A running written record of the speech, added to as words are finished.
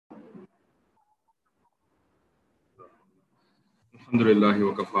الحمدللہ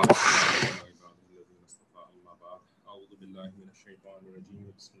وکفا اعوذ باللہ من الشیطان الرجیم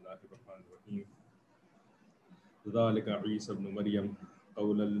بسم اللہ الرحمن الرحیم ذالک عیسی ابن مریم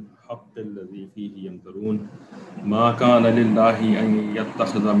قول الحق الذی فیہ یمترون ما کان للہ ان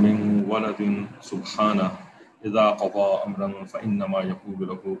یتخذ من ولد سبحانہ اذا قضى امرا فانما یقول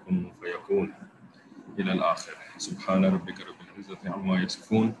له کن فیکون الى الآخر. سبحان ربک رب العزۃ عما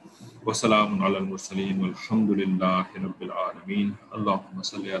یصفون وسلام علی المرسلین والحمد للہ رب العالمین. اللہم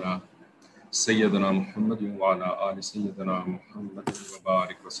صلی علی سیدنا محمد وعلی آل سیدنا محمد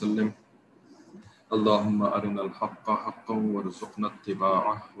وبارک وسلم. اللہم ارنا الحق حقا وارزقنا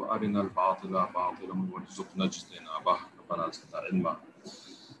اتباعہ وارنا الباطل باطلا وارزقنا اجتنابہ ربنا زدنا علما.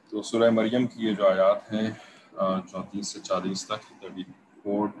 تو سورہ مریم کی یہ جو آیات ہیں 34 سے 40 تک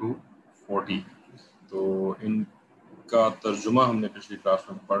 34 to 40، تو ان کا ترجمہ ہم نے پچھلی کلاس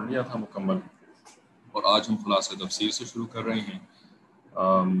میں پڑھ لیا تھا مکمل، اور آج ہم خلاصہ تفسیر سے شروع کر رہے ہیں.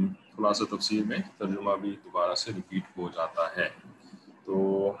 خلاصہ تفسیر میں ترجمہ بھی دوبارہ سے ریپیٹ ہو جاتا ہے. تو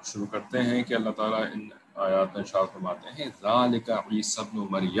شروع کرتے ہیں کہ اللہ تعالیٰ ان آیات میں ارشاد فرماتے ہیں ذالک عیسی ابن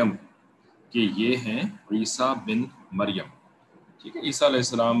مریم، کہ یہ ہیں عیسیٰ بن مریم. ٹھیک ہے، عیسیٰ علیہ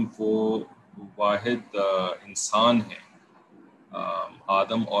السلام وہ واحد انسان ہیں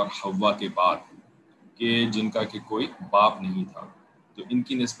آدم اور حوا کے بعد، کہ جن کا کہ کوئی باپ نہیں تھا، تو ان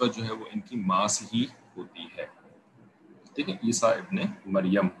کی نسبت جو ہے وہ ان کی ماں سے ہی ہوتی ہے. ٹھیک ہے، عیسیٰ ابن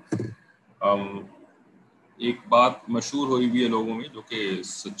مریم. ایک بات مشہور ہوئی ہوئی ہے لوگوں میں جو کہ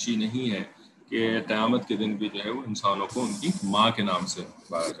سچی نہیں ہے، کہ قیامت کے دن بھی جو ہے وہ انسانوں کو ان کی ماں کے نام سے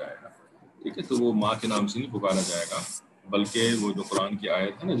پکارا جائے گا. ٹھیک ہے، تو وہ ماں کے نام سے نہیں پکارا جائے گا، بلکہ وہ جو قرآن کی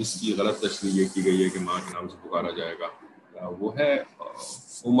آیت ہے نا جس کی غلط تشریح یہ کی گئی ہے کہ ماں کے نام سے پکارا جائے گا، وہ ہے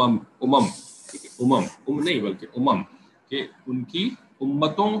امم. ٹھیک ہے، نہیں بلکہ کہ ان کی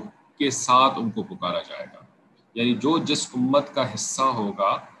امتوں کے ساتھ ان کو پکارا جائے گا. یعنی جو جس امت کا حصہ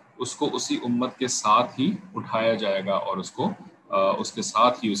ہوگا اس کو اسی امت کے ساتھ ہی اٹھایا جائے گا، اور اس کو اس کے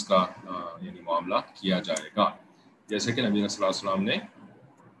ساتھ ہی اس کا یعنی معاملہ کیا جائے گا. جیسے کہ نبی صلی اللہ علیہ وسلم نے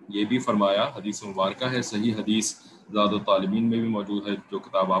یہ بھی فرمایا، حدیث مبارکہ ہے، صحیح حدیث زاد الطالبین میں بھی موجود ہے، جو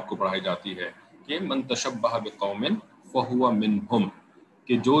کتاب آپ کو پڑھائی جاتی ہے، کہ من تشبہ بقوم فہو منہم،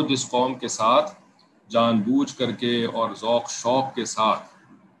 کہ جو جس قوم کے ساتھ جان بوجھ کر کے اور ذوق شوق کے ساتھ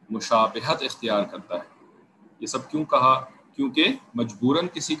مشابہت اختیار کرتا ہے. یہ سب کیوں کہا؟ کیونکہ مجبوراً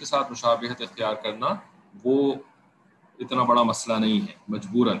کسی کے ساتھ مشابہت اختیار کرنا وہ اتنا بڑا مسئلہ نہیں ہے،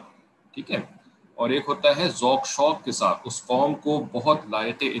 مجبوراً. ٹھیک ہے، اور ایک ہوتا ہے ذوق شوق کے ساتھ اس قوم کو بہت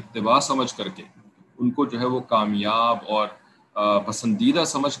لائق اتباع سمجھ کر کے ان کو جو ہے وہ کامیاب اور پسندیدہ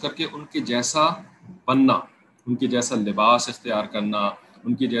سمجھ کر کے ان کے جیسا بننا، ان کے جیسا لباس اختیار کرنا،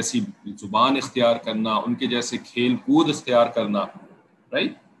 ان کی جیسی زبان اختیار کرنا، ان کے جیسے کھیل کود اختیار کرنا،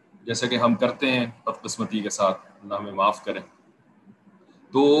 رائٹ، جیسا کہ ہم کرتے ہیں بدقسمتی کے ساتھ، اللہ ہمیں معاف کرے.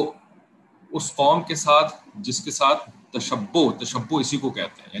 تو اس قوم کے ساتھ جس کے ساتھ تشبہ اسی کو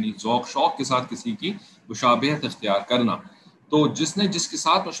کہتے ہیں، یعنی ذوق شوق کے ساتھ کسی کی مشابہت اختیار کرنا. تو جس نے جس کے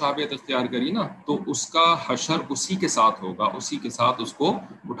ساتھ مشابہت اختیار کری نا، تو اس کا حشر اسی کے ساتھ ہوگا، اسی کے ساتھ اس کو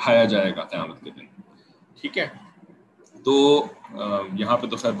اٹھایا جائے گا قیامت کے دن. ٹھیک ہے، تو یہاں پہ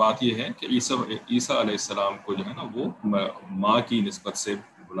تو خیر بات یہ ہے کہ عیسیٰ علیہ السلام کو جو ہے نا وہ ماں کی نسبت سے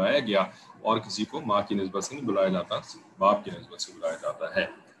بلایا گیا، اور کسی کو ماں کی نسبت سے نہیں بلایا جاتا، باپ کی نسبت سے بلایا جاتا ہے.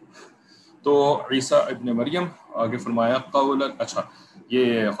 تو عیسیٰ ابن مریم آگے فرمایا اچھا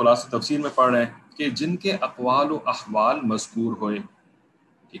یہ خلاصہ تفسیر میں پڑھ رہے ہیں کہ جن کے اقوال و احوال مذکور ہوئے.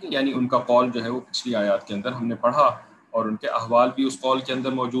 ٹھیک ہے، یعنی ان کا قول جو ہے وہ پچھلی آیات کے اندر ہم نے پڑھا، اور ان کے احوال بھی اس قول کے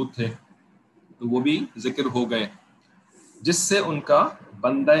اندر موجود تھے، تو وہ بھی ذکر ہو گئے، جس سے ان کا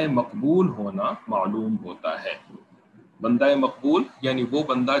بندہ مقبول ہونا معلوم ہوتا ہے. بندہ مقبول یعنی وہ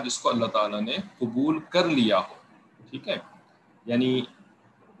بندہ جس کو اللہ تعالیٰ نے قبول کر لیا ہو. ٹھیک ہے، یعنی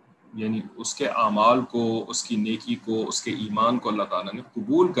اس کے اعمال کو، اس کی نیکی کو، اس کے ایمان کو اللہ تعالیٰ نے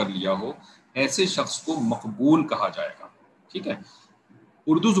قبول کر لیا ہو، ایسے شخص کو مقبول کہا جائے گا. ٹھیک ہے،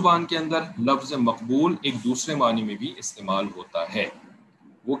 اردو زبان کے اندر لفظ مقبول ایک دوسرے معنی میں بھی استعمال ہوتا ہے.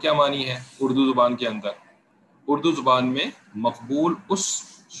 وہ کیا معنی ہے اردو زبان کے اندر؟ اردو زبان میں مقبول اس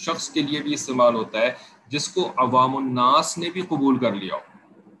شخص کے لیے بھی استعمال ہوتا ہے جس کو عوام الناس نے بھی قبول کر لیا ہو،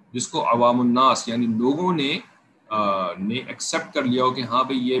 جس کو عوام الناس یعنی لوگوں نے ایکسیپٹ کر لیا ہو کہ ہاں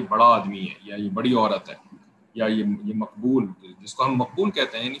بھئی یہ بڑا آدمی ہے، یا یہ بڑی عورت ہے، یا یہ مقبول، جس کو ہم مقبول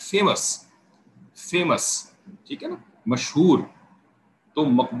کہتے ہیں، یعنی فیمس. ٹھیک ہے نا، مشہور. تو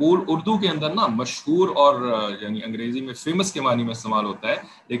مقبول اردو کے اندر نا مشہور اور یعنی انگریزی میں فیمس کے معنی میں استعمال ہوتا ہے،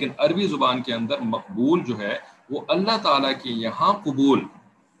 لیکن عربی زبان کے اندر مقبول جو ہے وہ اللہ تعالیٰ کے یہاں قبول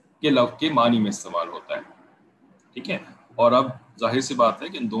کے لفظ کے معنی میں استعمال ہوتا ہے. ٹھیک ہے، اور اب ظاہر سی بات ہے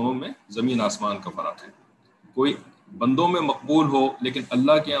کہ ان دونوں میں زمین آسمان کا فرق ہے. کوئی بندوں میں مقبول ہو لیکن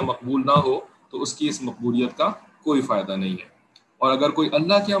اللہ کے یہاں مقبول نہ ہو تو اس کی اس مقبولیت کا کوئی فائدہ نہیں ہے، اور اگر کوئی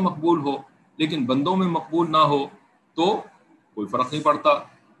اللہ کے یہاں مقبول ہو لیکن بندوں میں مقبول نہ ہو تو کوئی فرق نہیں پڑتا،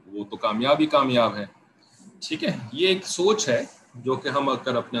 وہ تو کامیاب ہی کامیاب ہے. ٹھیک ہے، یہ ایک سوچ ہے جو کہ ہم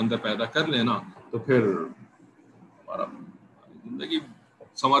اگر اپنے اندر پیدا کر لینا تو پھر ہمارا زندگی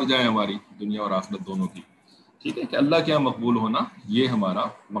سنور جائے، ہماری دنیا اور آخرت دونوں کی. ٹھیک ہے، کہ اللہ کے یہاں مقبول ہونا یہ ہمارا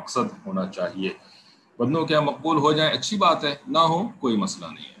مقصد ہونا چاہیے. بندوں کے یہاں مقبول ہو جائیں اچھی بات ہے، نہ ہو کوئی مسئلہ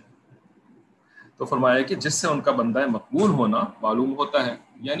نہیں ہے. تو فرمایا کہ جس سے ان کا بندہ مقبول ہونا معلوم ہوتا ہے،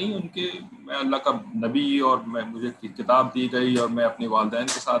 یعنی ان کے میں اللہ کا نبی اور مجھے کتاب دی گئی اور میں اپنے والدین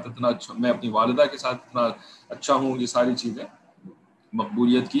کے ساتھ اتنا اچھا، میں اپنی والدہ کے ساتھ اتنا اچھا ہوں، یہ ساری چیزیں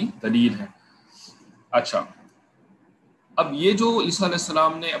مقبولیت کی دلیل ہیں. اچھا، اب یہ جو عیسیٰ علیہ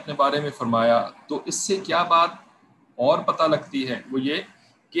السلام نے اپنے بارے میں فرمایا تو اس سے کیا بات اور پتہ لگتی ہے، وہ یہ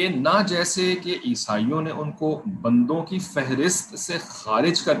کہ نہ جیسے کہ عیسائیوں نے ان کو بندوں کی فہرست سے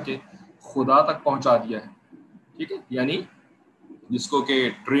خارج کر کے خدا تک پہنچا دیا ہے. ٹھیک ہے، یعنی جس کو کہ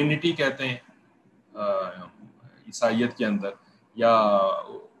ٹرینٹی کہتے ہیں عیسائیت کے اندر، یا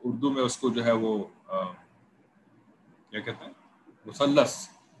اردو میں اس کو جو ہے وہ کیا کہتے ہیں، مثلث،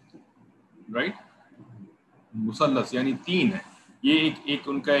 رائٹ، مثلث یعنی تین ہے. یہ ایک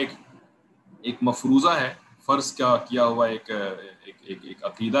ان کا ایک مفروضہ ہے، فرض کیا ہوا ایک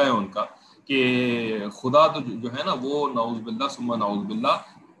عقیدہ ہے ان کا کہ خدا تو جو ہے نا وہ نعوذ باللہ ثم نعوذ باللہ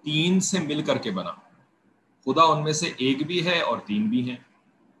تین سے مل کر کے بنا. خدا ان میں سے ایک بھی ہے اور تین بھی ہیں.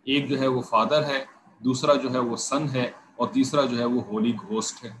 ایک جو ہے وہ فادر ہے، دوسرا جو ہے وہ سن ہے، اور تیسرا جو ہے وہ ہولی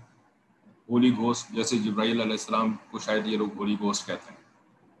گھوسٹ ہے. ہولی گھوسٹ جیسے جبرائیل علیہ السلام کو شاید یہ لوگ ہولی گھوسٹ کہتے ہیں.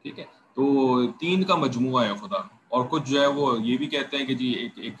 ٹھیک ہے، تو تین کا مجموعہ ہے خدا. اور کچھ جو ہے وہ یہ بھی کہتے ہیں کہ جی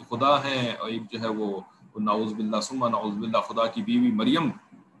ایک خدا ہے، اور ایک جو ہے وہ نعوذ باللہ ثم نعوذ باللہ خدا کی بیوی مریم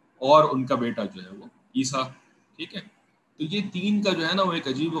اور ان کا بیٹا جو ہے وہ عیسیٰ. ٹھیک ہے، تو یہ تین کا جو ہے نا وہ ایک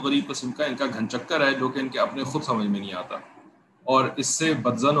عجیب و غریب قسم کا ان کا گھن چکر ہے جو کہ ان کے اپنے خود سمجھ میں نہیں آتا، اور اس سے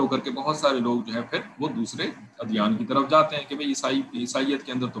بدزن ہو کر کے بہت سارے لوگ جو ہے پھر وہ دوسرے ادیان کی طرف جاتے ہیں کہ بھئی عیسائیت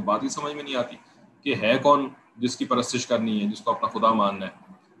کے اندر تو بات ہی سمجھ میں نہیں آتی کہ ہے کون جس کی پرستش کرنی ہے، جس کو اپنا خدا ماننا ہے.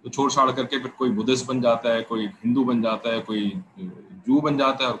 تو چھوڑ چھاڑ کر کے پھر کوئی بدھسٹ بن جاتا ہے، کوئی ہندو بن جاتا ہے، کوئی جو بن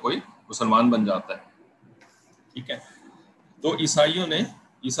جاتا ہے، اور کوئی مسلمان بن جاتا ہے. ٹھیک ہے، تو عیسائیوں نے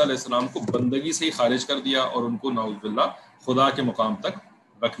عیسیٰ علیہ السلام کو بندگی سے ہی خارج کر دیا اور ان کو نعوذ باللہ خدا کے مقام تک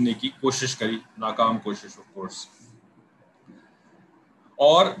رکھنے کی کوشش کری، ناکام کوشش آف کورس.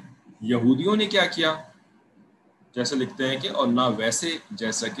 اور یہودیوں نے کیا کیا، جیسے لکھتے ہیں کہ اور نہ ویسے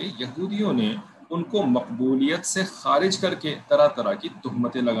جیسا کہ یہودیوں نے ان کو مقبولیت سے خارج کر کے طرح طرح کی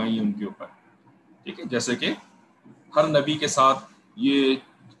تہمتیں لگائیں ان کے اوپر. ٹھیک ہے، جیسے کہ ہر نبی کے ساتھ یہ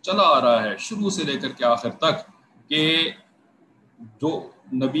چلا آ رہا ہے شروع سے لے کر کے آخر تک کہ جو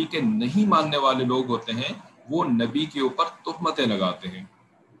نبی کے نہیں ماننے والے لوگ ہوتے ہیں وہ نبی کے اوپر تہمتیں لگاتے ہیں.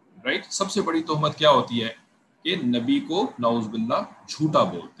 رائٹ، سب سے بڑی تہمت کیا ہوتی ہے کہ نبی کو نعوذ باللہ جھوٹا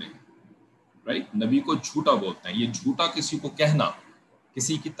بولتے ہیں. رائٹ، نبی کو جھوٹا بولتے ہیں. یہ جھوٹا کسی کو کہنا،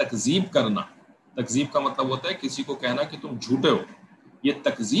 کسی کی تکذیب کرنا. تکذیب کا مطلب ہوتا ہے کسی کو کہنا کہ تم جھوٹے ہو. یہ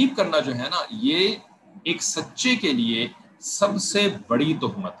تکذیب کرنا جو ہے نا یہ ایک سچے کے لیے سب سے بڑی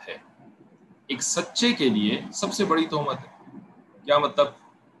تہمت ہے. ایک سچے کے لیے سب سے بڑی تہمت ہے. کیا مطلب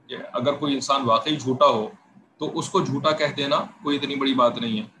کہ اگر کوئی انسان واقعی جھوٹا ہو تو اس کو جھوٹا کہہ دینا کوئی اتنی بڑی بات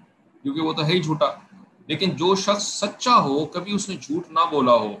نہیں ہے کیونکہ وہ تو ہے ہی جھوٹا. لیکن جو شخص سچا ہو، کبھی اس نے جھوٹ نہ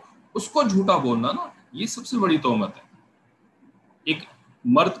بولا ہو، اس کو جھوٹا بولنا نا یہ سب سے بڑی تہمت ہے ایک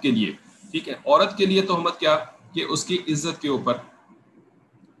مرد کے لیے. ٹھیک ہے، عورت کے لیے تہمت کیا کہ اس کی عزت کے اوپر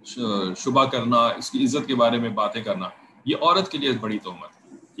شبہ کرنا، اس کی عزت کے بارے میں باتیں کرنا، یہ عورت کے لیے بڑی تہمت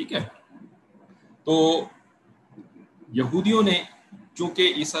ہے. ٹھیک ہے، تو یہودیوں نے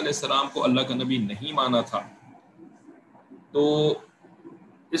چونکہ عیسیٰ علیہ السلام کو اللہ کا نبی نہیں مانا تھا تو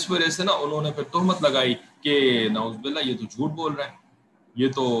اس وجہ سے نا انہوں نے پھر تہمت لگائی کہ نعوذ باللہ یہ تو جھوٹ بول رہے ہیں،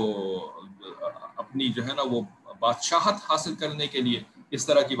 یہ تو اپنی جو ہے نا وہ بادشاہت حاصل کرنے کے لیے اس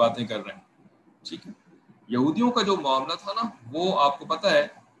طرح کی باتیں کر رہے ہیں. ٹھیک ہے، یہودیوں کا جو معاملہ تھا نا وہ آپ کو پتہ ہے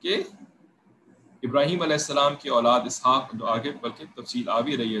کہ ابراہیم علیہ السلام کی اولاد اسحاق، جو آگے بلکہ تفصیل آ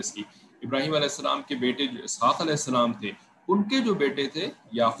بھی رہی ہے اس کی، ابراہیم علیہ السلام کے بیٹے جو اسحاق علیہ السلام تھے ان کے جو بیٹے تھے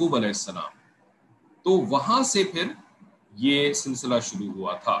یعقوب علیہ السلام. تو وہاں سے پھر یہ سلسلہ شروع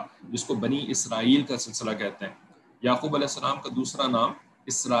ہوا تھا جس کو بنی اسرائیل کا سلسلہ کہتے ہیں. یعقوب علیہ السلام کا دوسرا نام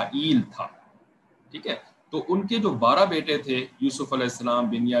اسرائیل تھا. ٹھیک ہے، تو ان کے جو 12 بیٹے تھے یوسف علیہ السلام،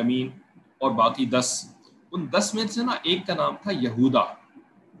 بنیامین اور باقی 10، ان 10 میں سے نا ایک کا نام تھا یہودا.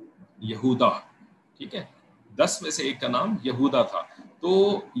 ٹھیک ہے، 10 میں سے ایک کا نام یہودا تھا. تو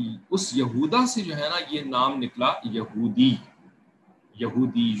اس یہودا سے جو ہے نا یہ نام نکلا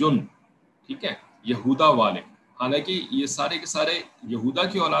یہودیون. ٹھیک ہے، یہودا والے. حالانکہ یہ سارے کے سارے یہودا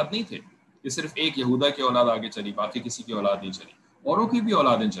کی اولاد نہیں تھے، یہ صرف ایک یہودا کی اولاد آگے چلی، باقی کسی کی اولاد نہیں چلی، اوروں کی بھی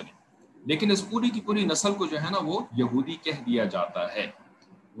اولادیں چلی، لیکن اس پوری کی پوری نسل کو جو ہے نا وہ یہودی کہہ دیا جاتا ہے،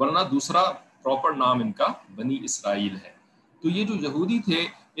 ورنہ دوسرا پراپر نام ان کا بنی اسرائیل ہے۔ تو یہ جو یہودی تھے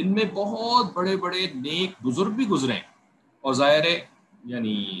ان میں بہت بڑے بڑے نیک بزرگ بھی گزرے، اور ظاہر ہے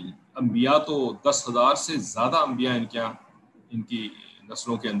یعنی انبیاء تو 10,000 سے زیادہ انبیاء ان کی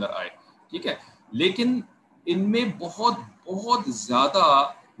نسلوں کے اندر آئے، ٹھیک ہے، لیکن ان میں بہت بہت زیادہ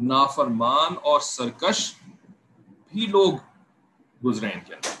نافرمان اور سرکش بھی لوگ گزرے ان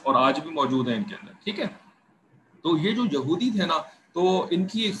کے اندر، اور آج بھی موجود ہیں ان کے اندر، ٹھیک ہے۔ تو یہ جو یہودی تھے نا، تو ان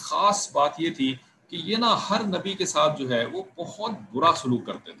کی ایک خاص بات یہ تھی کہ یہ نا ہر نبی کے ساتھ جو ہے وہ بہت برا سلوک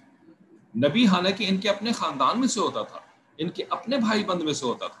کرتے تھے۔ نبی حالانکہ ان کے اپنے خاندان میں سے ہوتا تھا، ان کے اپنے بھائی بند میں سے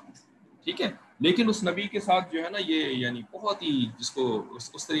ہوتا تھا، ٹھیک ہے، لیکن اس نبی کے ساتھ جو ہے نا یہ یعنی بہت ہی جس کو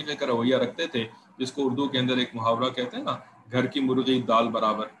اس طریقے کا رویہ رکھتے تھے، جس کو اردو کے اندر ایک محاورہ کہتے ہیں نا، گھر کی مرغی دال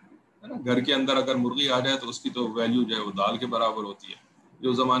برابر، ہے نا، گھر کے اندر اگر مرغی آ جائے تو اس کی تو ویلیو جو ہے وہ دال کے برابر ہوتی ہے۔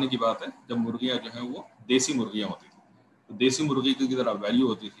 جو زمانے کی بات ہے جب مرغیاں جو ہیں وہ دیسی مرغیاں ہوتی تھیں، تو دیسی مرغی کی ذرا ویلیو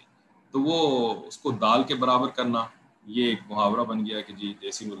ہوتی تھی، تو وہ اس کو دال کے برابر کرنا یہ ایک محاورہ بن گیا کہ جی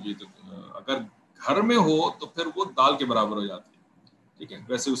دیسی مرغی تو اگر گھر میں ہو تو پھر وہ دال کے برابر ہو جاتی ہے، ٹھیک ہے۔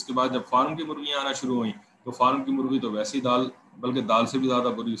 ویسے اس کے بعد جب فارم کی مرغیاں آنا شروع ہوئیں تو فارم کی مرغی تو ویسے ہی دال، بلکہ دال سے بھی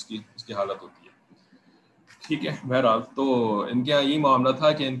زیادہ بری اس کی حالت ہوتی ہے، ٹھیک ہے۔ بہرحال تو ان کے یہاں یہی معاملہ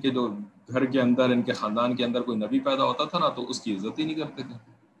تھا کہ ان کے جو گھر کے اندر، ان کے خاندان کے اندر کوئی نبی پیدا ہوتا تھا نا تو اس کی عزت ہی نہیں کرتے تھے۔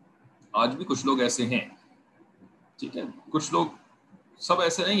 آج بھی کچھ لوگ ایسے ہیں، ٹھیک ہے، کچھ لوگ، سب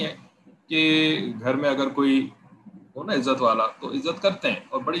ایسے نہیں ہیں کہ گھر میں اگر کوئی ہو نا عزت والا تو عزت کرتے ہیں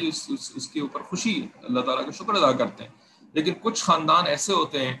اور بڑی اس کے اوپر خوشی، اللہ تعالیٰ کا شکر ادا کرتے ہیں، لیکن کچھ خاندان ایسے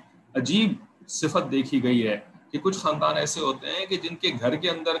ہوتے ہیں، عجیب صفت دیکھی گئی ہے کہ کچھ خاندان ایسے ہوتے ہیں کہ جن کے گھر کے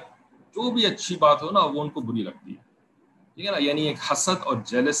اندر جو بھی اچھی بات ہو نا وہ ان کو بری لگتی ہے، ٹھیک ہے نا، یعنی ایک حسد اور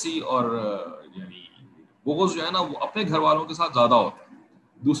جیلسی اور یعنی بغض جو ہے نا وہ اپنے گھر والوں کے ساتھ زیادہ ہوتا ہے،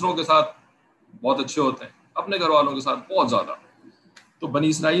 دوسروں کے ساتھ بہت اچھے ہوتے ہیں، اپنے گھر والوں کے ساتھ بہت زیادہ۔ تو بنی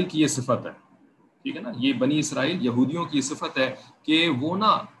اسرائیل کی یہ صفت ہے، ٹھیک ہے نا، یہ بنی اسرائیل یہودیوں کی صفت ہے کہ وہ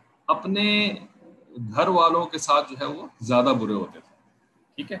نا اپنے گھر والوں کے ساتھ جو ہے وہ زیادہ برے ہوتے تھے،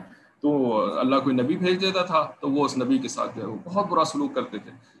 ٹھیک ہے۔ تو اللہ کوئی نبی بھیج دیتا تھا تو وہ اس نبی کے ساتھ جو ہے وہ بہت برا سلوک کرتے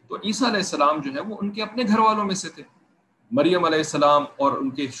تھے۔ تو عیسیٰ علیہ السلام جو ہے وہ ان کے اپنے گھر والوں میں سے تھے، مریم علیہ السلام اور ان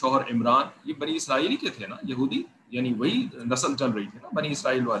کے شوہر عمران، یہ بنی اسرائیل کے تھے نا، یہودی، یعنی وہی نسل چل رہی تھی نا بنی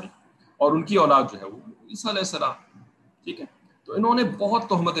اسرائیل والی، اور ان کی اولاد جو ہے وہ عیسیٰ علیہ السلام، ٹھیک ہے۔ تو انہوں نے بہت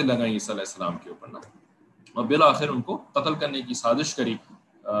تہمتیں لگائیں عیسیٰ علیہ السلام کے اوپر نا، اور بالآخر ان کو قتل کرنے کی سازش کری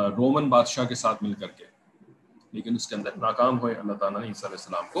رومن بادشاہ کے ساتھ مل کر کے، لیکن اس کے اندر ناکام ہوئے، اللہ تعالیٰ نے عیسیٰ علیہ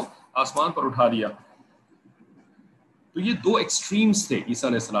السلام کو آسمان پر اٹھا دیا۔ تو یہ دو ایکسٹریمز تھے عیسیٰ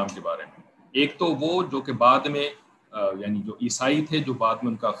علیہ السلام کے بارے میں، ایک تو وہ جو کہ بعد میں یعنی جو عیسائی تھے جو بعد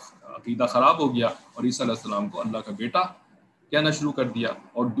میں ان کا عقیدہ خراب ہو گیا اور عیسیٰ علیہ السلام کو اللہ کا بیٹا کہنا شروع کر دیا،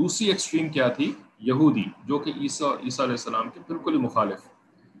 اور دوسری ایکسٹریم کیا تھی، یہودی، جو کہ عیسیٰ علیہ السلام کے بالکل ہی مخالف،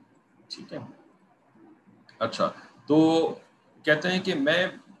 ٹھیک ہے۔ اچھا، تو کہتے ہیں کہ میں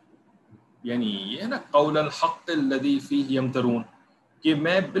یعنی یہ ہے نا قول الحق الذی فیہ یمترون، کہ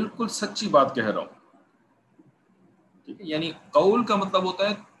میں بالکل سچی بات کہہ رہا ہوں، ٹھیک ہے، یعنی قول کا مطلب ہوتا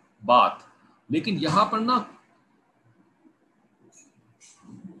ہے بات، لیکن یہاں پر نا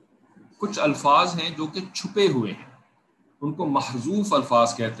کچھ الفاظ ہیں جو کہ چھپے ہوئے ہیں، ان کو محذوف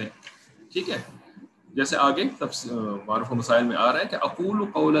الفاظ کہتے ہیں، ٹھیک ہے۔ جیسے آگے معروف و مسائل میں آ رہا ہے کہ اقول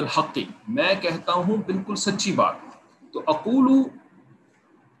قول الحق، میں کہتا ہوں بالکل سچی بات، تو اقول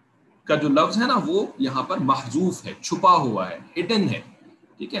کا جو لفظ ہے نا وہ یہاں پر محذوف ہے، چھپا ہوا ہے، ہڈن ہے،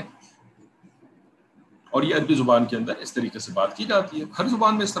 ٹھیک ہے۔ اور یہ عربی زبان کے اندر اس طریقے سے بات کی جاتی ہے، ہر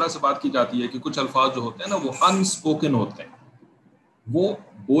زبان میں اس طرح سے بات کی جاتی ہے کہ کچھ الفاظ جو ہوتے ہیں نا وہ ان اسپوکن ہوتے ہیں، وہ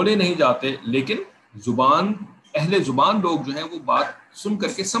بولے نہیں جاتے، لیکن اہل زبان لوگ جو ہیں وہ بات سن کر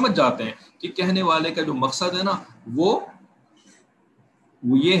کے سمجھ جاتے ہیں کہ کہنے والے کا جو مقصد ہے نا وہ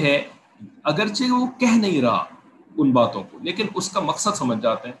یہ ہے، اگرچہ وہ کہہ نہیں رہا ان باتوں کو، لیکن اس کا مقصد سمجھ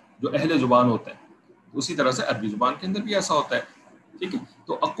جاتے ہیں جو اہل زبان ہوتے ہیں۔ اسی طرح سے عربی زبان کے اندر بھی ایسا ہوتا ہے، ٹھیک ہے۔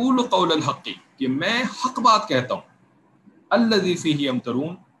 تو اقول قول الحق، کہ میں حق بات کہتا ہوں، الذی فیہ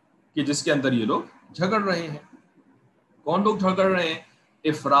یمترون، کہ جس کے اندر یہ لوگ جھگڑ رہے ہیں۔ کون لوگ جھگڑ رہے ہیں؟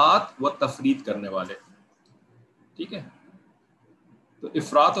 افراط و تفریط کرنے والے، ٹھیک ہے۔ تو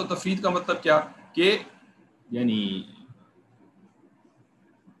افراط و تفریط کا مطلب کیا کہ یعنی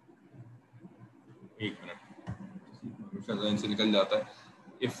ایک منٹ ذہن سے نکل جاتا ہے،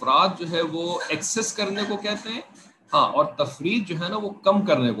 افراط جو ہے وہ ایکسس کرنے کو کہتے ہیں، ہاں، اور تفریط جو ہے نا وہ کم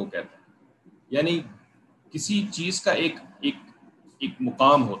کرنے کو کہتے ہیں، یعنی کسی چیز کا ایک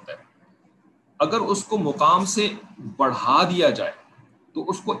مقام ہوتا ہے۔ اگر اس کو مقام سے بڑھا دیا جائے تو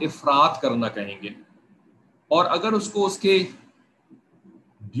اس کو افراط کرنا کہیں گے، اور اگر اس کو اس کے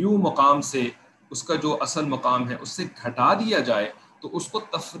ڈیو مقام سے، اس کا جو اصل مقام ہے اس سے گھٹا دیا جائے تو اس کو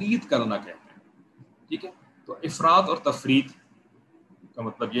تفریط کرنا کہتے ہیں. ٹھیک ہے، تو افراط اور تفریط کا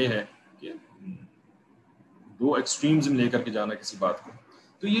مطلب یہ ہے کہ دو ایکسٹریمز میں لے کر کے جانا کسی بات کو.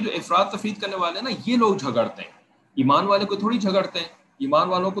 تو یہ جو افراط تفریط کرنے والے ہیں نا، یہ لوگ جھگڑتے ہیں. ایمان والے کو تھوڑی جھگڑتے ہیں، ایمان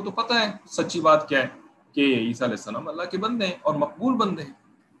والوں کو تو پتہ ہے سچی بات کیا ہے، کہ عیسیٰ علیہ السلام اللہ کے بندے ہیں اور مقبول بندے ہیں.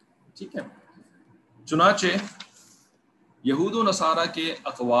 ٹھیک ہے، چنانچہ یہود و نصارہ کے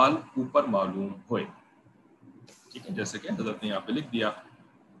اقوال اوپر معلوم ہوئے. ٹھیک ہے، جیسے کہ حضرت نے یہاں پہ لکھ دیا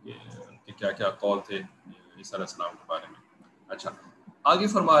کہ ان کے کیا کیا قول تھے عیسیٰ علیہ السلام کے بارے میں. اچھا، آگے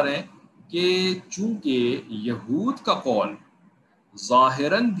فرما رہے ہیں کہ چونکہ یہود کا قول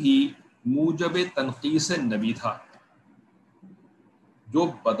ظاہراً بھی موجب تنقیص نبی تھا، جو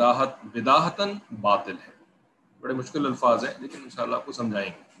بداہتاً باطل ہے. بڑے مشکل الفاظ ہیں لیکن انشاءاللہ آپ کو سمجھائیں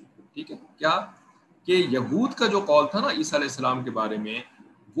گے. ٹھیک ہے، کیا کہ یہود کا جو قول تھا نا عیسیٰ علیہ السلام کے بارے میں،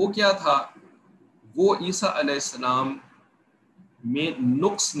 وہ کیا تھا؟ وہ عیسیٰ علیہ السلام میں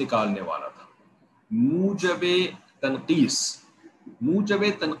نقص نکالنے والا تھا. موجب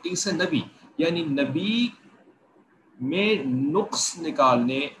تنقیص نبی، یعنی نبی میں نقص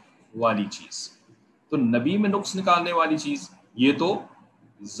نکالنے والی چیز. تو نبی میں نقص نکالنے والی چیز یہ تو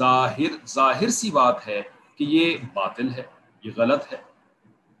ظاہر سی بات ہے کہ یہ باطل ہے، یہ غلط ہے.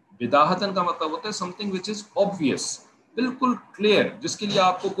 بداہتن کا مطلب ہوتا ہے something which is obvious، بالکل کلیئر، جس کے لیے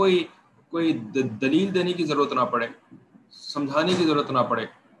آپ کو کوئی دلیل دینے کی ضرورت نہ پڑے، سمجھانے کی ضرورت نہ پڑے.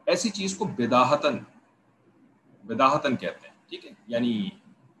 ایسی چیز کو بداہتن کہتے ہیں. ٹھیک ہے، یعنی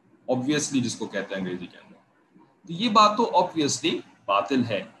obviously جس کو کہتے ہیں انگریزی کے اندر. تو یہ بات تو obviously باطل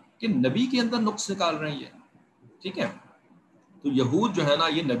ہے کہ نبی کے اندر نقص نکال رہی ہے. ٹھیک ہے، تو یہود جو ہے نا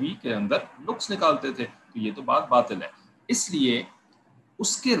یہ نبی کے اندر نقص نکالتے تھے، تو یہ تو بات باطل ہے. اس لیے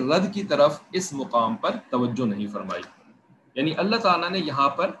اس کے رد کی طرف اس مقام پر توجہ نہیں فرمائی. یعنی اللہ تعالیٰ نے یہاں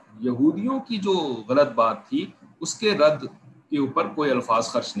پر یہودیوں کی جو غلط بات تھی اس کے رد کے اوپر کوئی الفاظ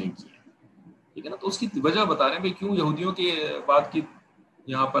خرچ نہیں کیے. ٹھیک ہے نا، تو اس کی وجہ بتا رہے ہیں بھائی کیوں یہودیوں کی بات کی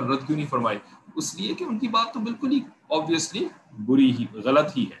یہاں پر رد کیوں نہیں فرمائی. اس لیے کہ ان کی بات تو بالکل ہی obviously بری ہی،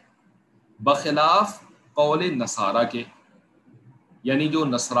 غلط ہی ہے، بخلاف قول نصارہ کے. یعنی جو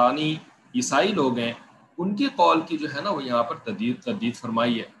نصرانی عیسائی لوگ ہیں ان کے قول کی جو ہے نا وہ یہاں پر تردید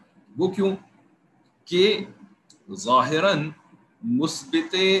فرمائی ہے. وہ کیوں؟ کہ ظاہراً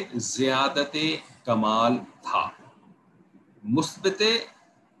مثبت زیادت کمال تھا. مثبت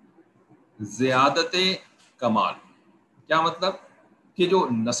زیادت کمال کیا مطلب؟ کہ جو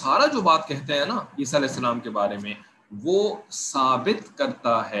نصارہ جو بات کہتے ہیں نا عیسیٰ علیہ السلام کے بارے میں، وہ ثابت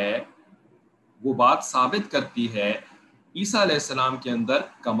کرتا ہے، وہ بات ثابت کرتی ہے عیسیٰ علیہ السلام کے اندر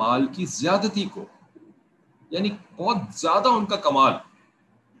کمال کی زیادتی کو، یعنی بہت زیادہ ان کا کمال.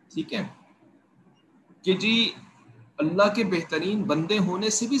 ٹھیک ہے، کہ جی اللہ کے بہترین بندے ہونے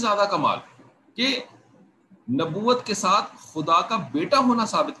سے بھی زیادہ کمال، کہ نبوت کے ساتھ خدا کا بیٹا ہونا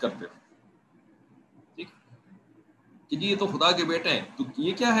ثابت کرتے تھے. ٹھیک، کہ جی یہ تو خدا کے بیٹے ہیں. تو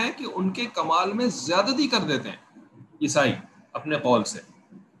یہ کیا ہے کہ ان کے کمال میں زیادتی کر دیتے ہیں عیسائی اپنے قول سے،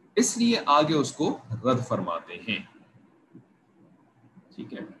 اس لیے آگے اس کو رد فرماتے ہیں.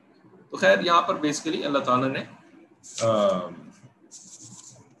 ٹھیک ہے، تو خیر یہاں پر بیسیکلی اللہ تعالیٰ نے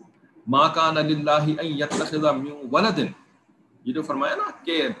ما کان للہ ان یتخذ من ولد، یہ جو فرمایا نا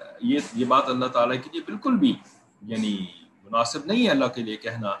کہ یہ بات اللہ تعالیٰ کے لیے بالکل بھی یعنی مناسب نہیں ہے اللہ کے لیے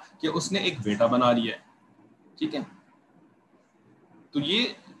کہنا کہ اس نے ایک بیٹا بنا لیا ہے. ٹھیک ہے، تو یہ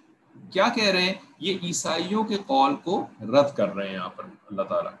کیا کہہ رہے ہیں؟ یہ عیسائیوں کے قول کو رد کر رہے ہیں یہاں پر اللہ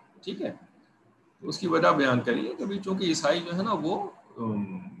تعالیٰ. ٹھیک ہے، تو اس کی وجہ بیان کریے کہ چونکہ عیسائی جو ہے نا وہ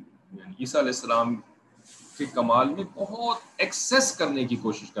یعنی عیسیٰ علیہ السلام کے کمال میں بہت ایکسیس کرنے کی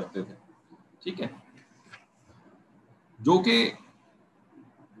کوشش کرتے تھے. ٹھیک ہے، جو کہ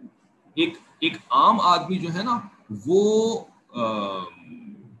ایک عام آدمی جو ہے نا وہ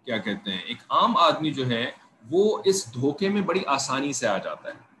کیا کہتے ہیں، ایک عام آدمی جو ہے وہ اس دھوکے میں بڑی آسانی سے آ جاتا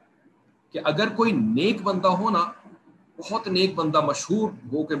ہے کہ اگر کوئی نیک بندہ ہو نا، بہت نیک بندہ مشہور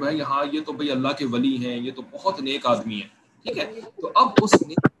ہو کہ بھائی ہاں یہ تو بھائی اللہ کے ولی ہیں، یہ تو بہت نیک آدمی ہے. ٹھیک ہے، تو اب اس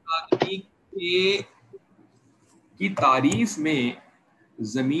نیک آدمی کی تعریف میں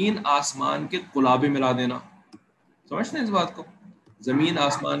زمین آسمان کے قلابے ملا دینا. سمجھتے ہیں اس بات کو؟ زمین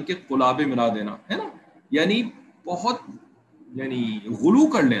آسمان کے قلابے ملا دینا ہے نا، یعنی بہت یعنی غلو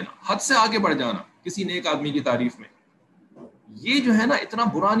کر لینا، حد سے آگے بڑھ جانا کسی نیک آدمی کی تعریف میں. یہ جو ہے نا اتنا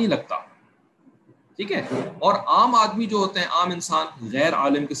برا نہیں لگتا. ٹھیک ہے، اور عام آدمی جو ہوتے ہیں، عام انسان، غیر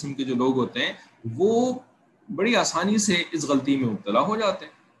عالم قسم کے جو لوگ ہوتے ہیں، وہ بڑی آسانی سے اس غلطی میں مبتلا ہو جاتے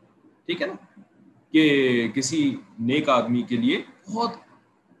ہیں. ٹھیک ہے نا، کہ کسی نیک آدمی کے لیے بہت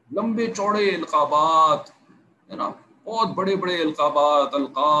لمبے چوڑے القابات ہے نا، بہت بڑے بڑے القابات،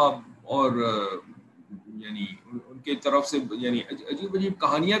 القاب، اور یعنی ان کے طرف سے یعنی عجیب عجیب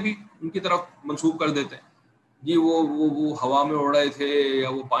کہانیاں بھی ان کی طرف منسوب کر دیتے ہیں جی، وہ ہوا میں اڑ رہے تھے، یا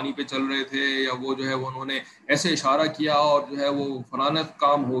وہ پانی پہ چل رہے تھے، یا وہ جو ہے وہ انہوں نے ایسے اشارہ کیا اور جو ہے وہ فلانا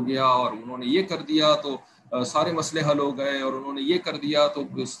کام ہو گیا، اور انہوں نے یہ کر دیا تو سارے مسئلے حل ہو گئے، اور انہوں نے یہ کر دیا تو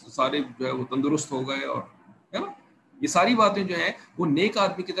سارے جو ہے وہ تندرست ہو گئے، اور ہے نا، یہ ساری باتیں جو ہیں وہ نیک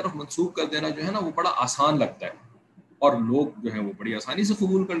آدمی کی طرف منسوب کر دینا جو ہے نا وہ بڑا آسان لگتا ہے، اور لوگ جو ہیں وہ بڑی آسانی سے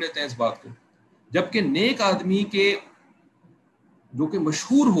قبول کر لیتے ہیں اس بات کو، جبکہ نیک آدمی کے جو کہ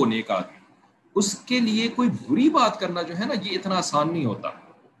مشہور ہو نیک آدمی، اس کے لیے کوئی بری بات کرنا جو ہے نا یہ اتنا آسان نہیں ہوتا،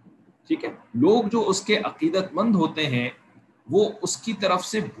 ٹھیک ہے۔ لوگ جو اس کے عقیدت مند ہوتے ہیں وہ اس کی طرف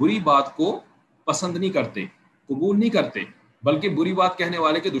سے بری بات کو پسند نہیں کرتے، قبول نہیں کرتے، بلکہ بری بات کہنے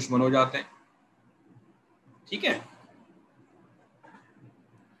والے کے دشمن ہو جاتے ہیں، ٹھیک ہے۔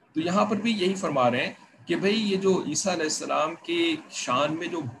 تو یہاں پر بھی یہی فرما رہے ہیں کہ بھئی یہ جو عیسیٰ علیہ السلام کے شان میں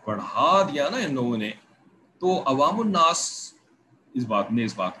جو بڑھا دیا نا ان لوگوں نے، تو عوام الناس اس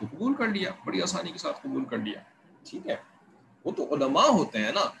بات کو قبول کر لیا، بڑی آسانی کے ساتھ قبول کر لیا، ٹھیک ہے۔ وہ تو علماء ہوتے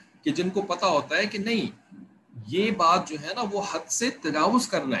ہیں نا کہ جن کو پتا ہوتا ہے کہ نہیں، یہ بات جو ہے نا وہ حد سے تجاوز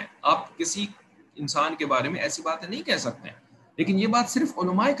کرنا ہے، آپ کسی انسان کے بارے میں ایسی باتیں نہیں کہہ سکتے ہیں، لیکن یہ بات صرف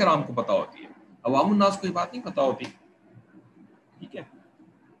علماء کرام کو پتا ہوتی ہے، عوام الناس کو یہ بات نہیں پتا ہوتی، ٹھیک ہے۔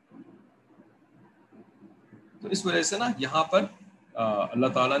 تو اس وجہ سے نا یہاں پر اللہ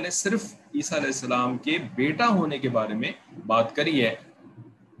تعالیٰ نے صرف عیسیٰ علیہ السلام کے بیٹا ہونے کے بارے میں بات کری ہے،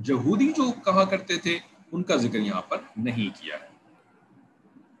 یہودی جو کہا کرتے تھے ان کا ذکر یہاں پر نہیں کیا ہے۔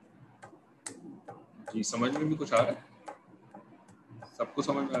 جی سمجھ میں بھی کچھ آ رہا ہے؟ سب کو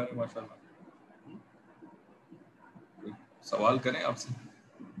سمجھ میں آ رہا ہے ماشاء اللہ؟ سوال کریں آپ سے،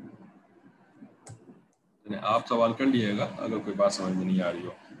 آپ سوال کر لیے گا اگر کوئی بات سمجھ میں نہیں آ رہی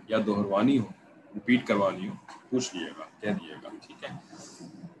ہو یا دہروانی ہو، ریپیٹ کروانی ہو، پوچھ لیے گا، کہہ دیے گا، ٹھیک ہے۔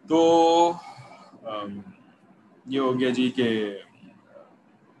 تو یہ ہو گیا جی کہ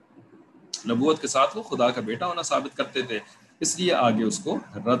نبوت کے ساتھ وہ خدا کا بیٹا ہونا ثابت کرتے تھے، اس لیے آگے اس کو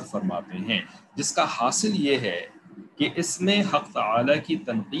رد فرماتے ہیں، جس کا حاصل یہ ہے کہ اس میں حق تعالی کی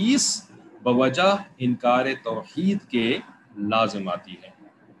تنقیص بوجہ انکار توحید کے لازم آتی ہے،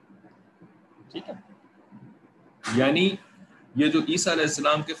 ٹھیک ہے۔ یعنی یہ جو عیسیٰ علیہ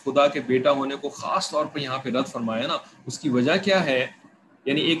السلام کے خدا کے بیٹا ہونے کو خاص طور پہ یہاں پہ رد فرمایا نا، اس کی وجہ کیا ہے؟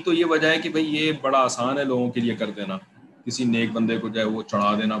 یعنی ایک تو یہ وجہ ہے کہ بھئی یہ بڑا آسان ہے لوگوں کے لیے کر دینا، کسی نیک بندے کو جو ہے وہ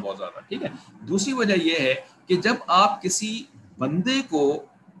چڑھا دینا بہت زیادہ، ٹھیک ہے۔ دوسری وجہ یہ ہے کہ جب آپ کسی بندے کو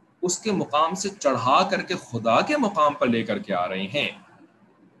اس کے مقام سے چڑھا کر کے خدا کے مقام پر لے کر کے آ رہے ہیں،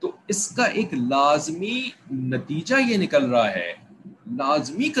 تو اس کا ایک لازمی نتیجہ یہ نکل رہا ہے،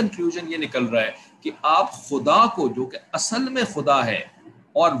 لازمی کنکلوژن یہ نکل رہا ہے کہ آپ خدا کو جو کہ اصل میں خدا ہے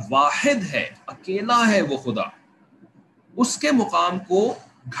اور واحد ہے، اکیلا ہے وہ خدا، اس کے مقام کو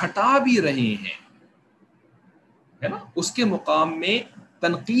گھٹا بھی رہے ہیں، ہے نا، اس کے مقام میں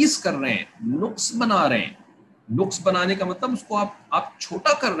تنقیص کر رہے ہیں، نقص بنا رہے ہیں۔ نقص بنانے کا مطلب اس کو آپ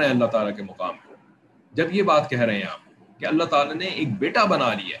چھوٹا کر رہے ہیں اللہ تعالیٰ کے مقام کو، جب یہ بات کہہ رہے ہیں آپ کہ اللہ تعالیٰ نے ایک بیٹا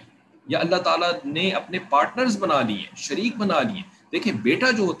بنا لیا ہے، یا اللہ تعالیٰ نے اپنے پارٹنرز بنا لیے، شریک بنا لیے۔ دیکھیں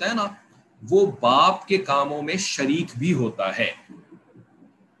بیٹا جو ہوتا ہے نا وہ باپ کے کاموں میں شریک بھی ہوتا ہے،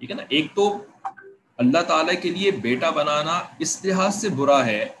 ٹھیک ہے نا۔ ایک تو اللہ تعالیٰ کے لیے بیٹا بنانا اس لحاظ سے برا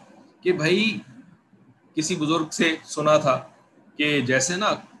ہے کہ بھائی کسی بزرگ سے سنا تھا کہ جیسے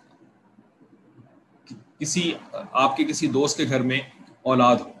نا آپ کے کسی دوست کے گھر میں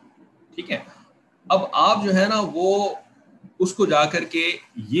اولاد ہو، ٹھیک ہے، اب آپ جو ہے نا وہ اس کو جا کر کے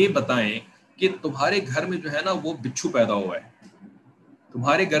یہ بتائیں کہ تمہارے گھر میں جو ہے نا وہ بچھو پیدا ہوا ہے،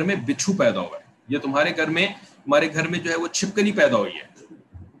 تمہارے گھر میں بچھو پیدا ہوا ہے، یا تمہارے گھر میں جو ہے وہ چھپکلی پیدا ہوئی ہے،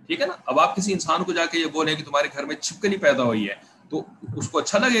 ٹھیک ہے نا۔ اب آپ کسی انسان کو جا کے یہ بولیں کہ تمہارے گھر میں چھپکلی پیدا ہوئی ہے، تو اس کو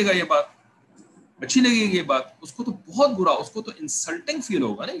اچھا لگے گا، یہ بات اچھی لگے گی، یہ بات اس کو تو بہت برا، اس کو تو انسلٹنگ فیل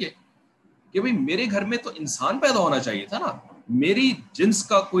ہوگا نا، یہ کہ بھئی میرے گھر میں تو انسان پیدا ہونا چاہیے تھا نا، میری جنس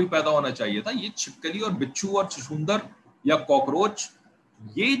کا کوئی پیدا ہونا چاہیے تھا، یہ چھپکلی اور بچھو اور چھچھندر یا کاکروچ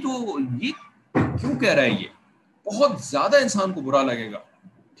یہ کیوں کہہ رہا ہے؟ یہ بہت زیادہ انسان کو برا لگے گا،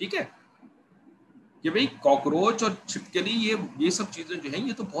 ٹھیک ہے، کہ بھئی کاکروچ اور چھپکلی یہ سب چیزیں جو ہیں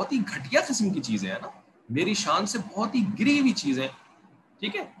یہ تو بہت ہی گھٹیا قسم کی چیزیں ہیں نا، میری شان سے بہت ہی گری ہوئی چیزیں،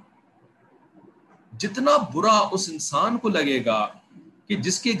 ٹھیک ہے۔ جتنا برا اس انسان کو لگے گا کہ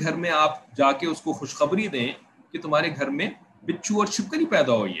جس کے گھر میں آپ جا کے اس کو خوشخبری دیں کہ تمہارے گھر میں بچھو اور چھپکلی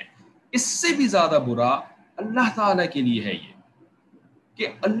پیدا ہوئی ہے، اس سے بھی زیادہ برا اللہ تعالیٰ کے لیے ہے یہ کہ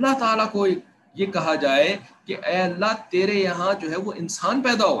اللہ تعالیٰ کو یہ کہا جائے کہ اے اللہ تیرے یہاں جو ہے وہ انسان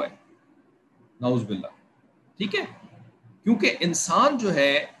پیدا ہوا ہے، نعوذ باللہ. ٹھیک ہے, کیونکہ انسان جو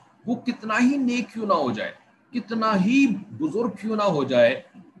ہے وہ کتنا ہی نیک کیوں نہ ہو جائے, کتنا ہی بزرگ کیوں نہ ہو جائے,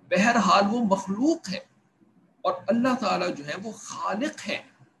 بہرحال وہ مخلوق ہے, اور اللہ تعالیٰ جو ہے وہ خالق ہے.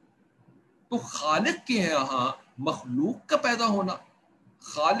 تو خالق کے یہاں مخلوق کا پیدا ہونا,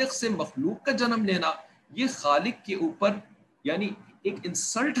 خالق سے مخلوق کا جنم لینا, یہ خالق کے اوپر یعنی ایک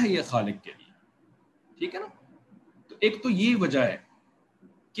انسلٹ ہے یہ خالق کے لیے. ٹھیک ہے نا. تو ایک تو یہ وجہ ہے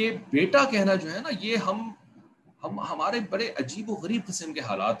کہ بیٹا کہنا جو ہے نا, یہ ہمارے بڑے عجیب و غریب قسم کے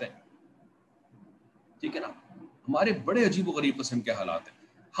حالات ہیں. ٹھیک ہے نا, ہمارے بڑے عجیب و غریب قسم کے حالات ہیں.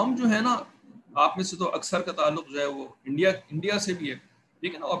 ہم جو ہے نا, آپ میں سے تو اکثر کا تعلق جو ہے وہ انڈیا سے بھی ہے.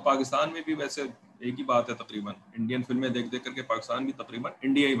 ٹھیک ہے نا, اور پاکستان میں بھی ویسے ایک ہی بات ہے تقریباً, انڈین فلمیں دیکھ دیکھ کر کے پاکستان بھی تقریباً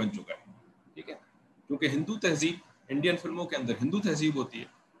انڈیا ہی بن چکا ہے. ٹھیک ہے, کیونکہ ہندو تہذیب, انڈین فلموں کے اندر ہندو تہذیب ہوتی ہے.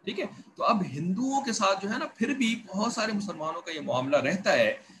 ٹھیک ہے, تو اب ہندوؤں کے ساتھ جو ہے نا پھر بھی بہت سارے مسلمانوں کا یہ معاملہ رہتا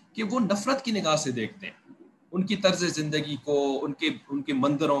ہے کہ وہ نفرت کی نگاہ سے دیکھتے ہیں ان کی طرز زندگی کو, ان کے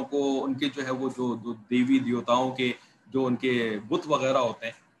مندروں کو, ان کے جو ہے وہ جو دیوی دیوتاؤں کے جو ان کے بت وغیرہ ہوتے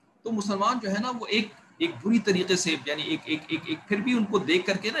ہیں. تو مسلمان جو ہے نا وہ ایک بری طریقے سے یعنی ایک پھر بھی ان کو دیکھ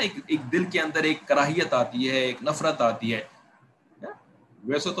کر کے نا ایک دل کے اندر ایک کراہیت آتی ہے, ایک نفرت آتی ہے.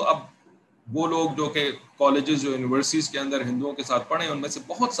 ویسے تو اب وہ لوگ جو کہ کالجز جو یونیورسٹیز کے اندر ہندوؤں کے ساتھ پڑھے, ان میں سے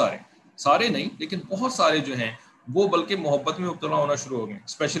بہت سارے نہیں لیکن بہت سارے جو ہیں وہ بلکہ محبت میں مبتلا ہونا شروع ہو گئے,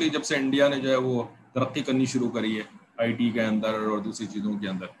 اسپیشلی جب سے انڈیا نے جو ہے وہ ترقی کرنی شروع کری ہے آئی ٹی کے اندر اور دوسری چیزوں کے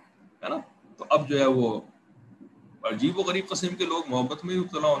اندر, ہے نا. تو اب جو ہے وہ عجیب و غریب قسم کے لوگ محبت میں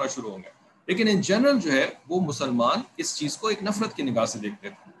مبتلا ہونا شروع ہو گئے. لیکن ان جنرل جو ہے وہ مسلمان اس چیز کو ایک نفرت کی نگاہ سے دیکھتے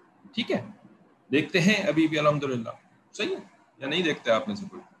تھے. ٹھیک ہے, دیکھتے ہیں ابھی بھی الحمدللہ. صحیح ہے یا نہیں دیکھتے آپ میں سے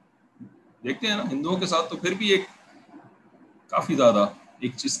کوئی؟ دیکھتے ہیں نا. ہندوؤں کے ساتھ تو پھر بھی ایک کافی زیادہ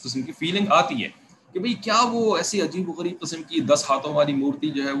ایک چیز قسم کی فیلنگ آتی ہے کہ بھئی کیا وہ ایسی عجیب و غریب قسم کی 10 ہاتھوں والی مورتی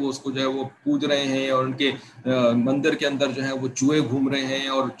جو ہے وہ اس کو جو ہے وہ پوج رہے ہیں, اور ان کے مندر کے اندر جو ہے وہ چوہے گھوم رہے ہیں,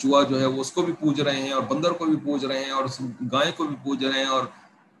 اور چوہا جو ہے وہ اس کو بھی پوج رہے ہیں, اور بندر کو بھی پوج رہے ہیں, اور گائے کو بھی پوج رہے ہیں, اور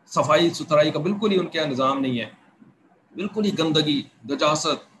صفائی ستھرائی کا بالکل ہی ان کے یہاں نظام نہیں ہے, بالکل ہی گندگی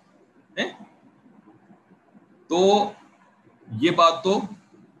نجاست ہے. تو یہ بات تو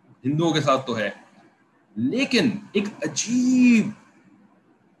ہندوؤں کے ساتھ تو ہے. لیکن ایک عجیب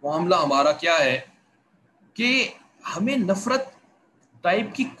معاملہ ہمارا کیا ہے کہ ہمیں نفرت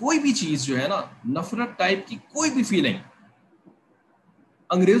ٹائپ کی کوئی بھی چیز جو ہے نا, نفرت ٹائپ کی کوئی بھی فیلنگ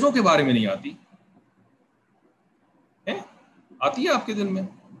انگریزوں کے بارے میں نہیں آتی ہے. آتی ہے آپ کے دل میں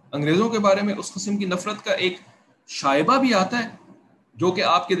انگریزوں کے بارے میں اس قسم کی نفرت کا ایک شائبہ بھی آتا ہے جو کہ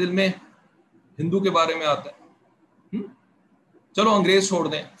آپ کے دل میں ہندو کے بارے میں آتا ہے. چلو انگریز چھوڑ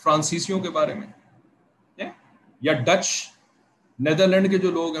دیں, فرانسیسیوں کے بارے میں یا ڈچ نیدرلینڈ کے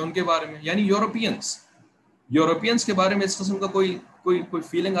جو لوگ ہیں ان کے بارے میں, یعنی یورپینس کے بارے میں اس قسم کا کوئی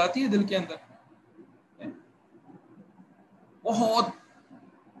فیلنگ آتی ہے دل کے اندر؟ بہت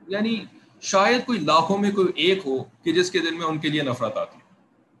یعنی شاید کوئی لاکھوں میں کوئی ایک ہو کہ جس کے دل میں ان کے لیے نفرت آتی ہے.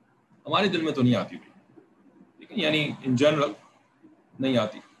 ہمارے دل میں تو نہیں آتی بھی, ٹھیک ہے, یعنی ان جنرل نہیں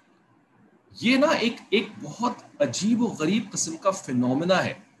آتی. یہ نا ایک بہت عجیب و غریب قسم کا فینومینا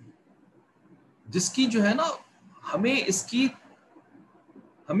ہے جس کی جو ہے نا ہمیں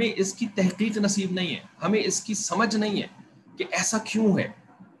اس کی تحقیق نصیب نہیں ہے, ہمیں اس کی سمجھ نہیں ہے کہ ایسا کیوں ہے.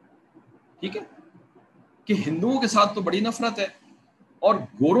 ٹھیک ہے, کہ ہندوؤں کے ساتھ تو بڑی نفرت ہے اور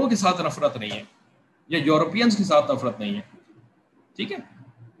گوروں کے ساتھ نفرت نہیں ہے, یا یورپینز کے ساتھ نفرت نہیں ہے. ٹھیک ہے,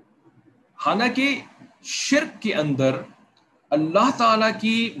 حالانکہ شرک کے اندر اللہ تعالیٰ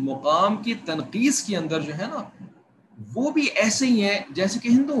کی مقام کی تنقیص کے اندر جو ہے نا وہ بھی ایسے ہی ہیں جیسے کہ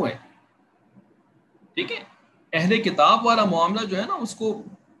ہندو ہیں. ٹھیک ہے, اہل کتاب والا معاملہ جو ہے نا اس کو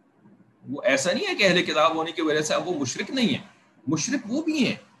وہ ایسا نہیں ہے کہ اہل کتاب ہونے کی وجہ سے اب وہ مشرک نہیں ہے, مشرک وہ بھی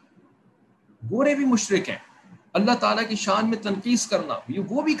ہیں, گورے بھی مشرک ہیں. اللہ تعالیٰ کی شان میں تنقیص کرنا یہ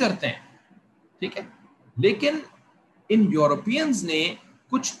وہ بھی کرتے ہیں. ٹھیک ہے, لیکن ان یورپینز نے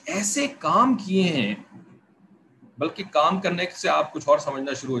کچھ ایسے کام کیے ہیں, بلکہ کام کرنے سے آپ کچھ اور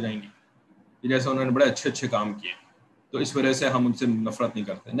سمجھنا شروع ہو جائیں گے کہ جیسے انہوں نے بڑے اچھے کام کیے تو اس وجہ سے ہم ان سے نفرت نہیں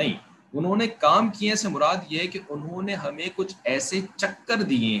کرتے. نہیں, انہوں نے کام کیے سے مراد یہ ہے کہ انہوں نے ہمیں کچھ ایسے چکر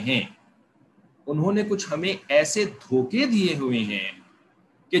دیے ہیں, انہوں نے کچھ ہمیں ایسے دھوکے دیے ہوئے ہیں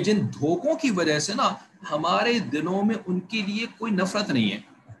کہ جن دھوکوں کی وجہ سے نا ہمارے دلوں میں ان کے لیے کوئی نفرت نہیں ہے,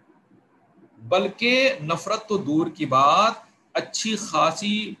 بلکہ نفرت تو دور کی بات, اچھی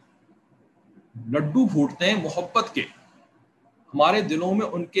خاصی لڈو پھوٹتے ہیں محبت کے, ہمارے دلوں میں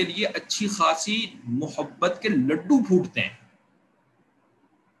ان کے لیے اچھی خاصی محبت کے لڈو پھوٹتے ہیں,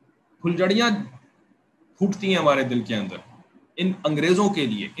 پھلجڑیاں پھوٹتی ہیں ہمارے دل کے اندر ان انگریزوں کے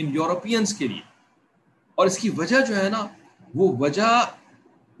لیے, ان یورپینز کے لیے. اور اس کی وجہ جو ہے نا وہ وجہ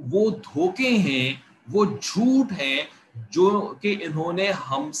وہ دھوکے ہیں، وہ جھوٹ ہیں جو کہ انہوں نے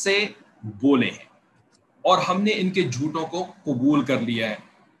ہم سے بولے ہیں، اور ہم نے ان کے جھوٹوں کو قبول کر لیا ہے،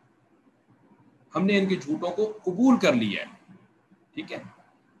 ہم نے ان کے جھوٹوں کو قبول کر لیا ہے. ٹھیک ہے،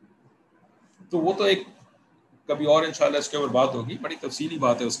 تو وہ تو ایک کبھی اور انشاءاللہ اس کے اوپر بات ہوگی، بڑی تفصیلی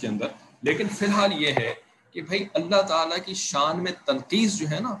بات ہے اس کے اندر. لیکن فی الحال یہ ہے کہ بھائی اللہ تعالیٰ کی شان میں تنقیص جو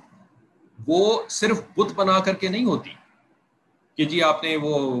ہے نا، وہ صرف بت بنا کر کے نہیں ہوتی کہ جی آپ نے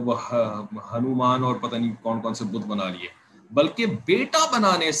وہ ہنومان اور پتہ نہیں کون کون سے بت بنا لیے، بلکہ بیٹا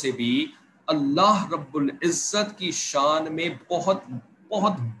بنانے سے بھی اللہ رب العزت کی شان میں بہت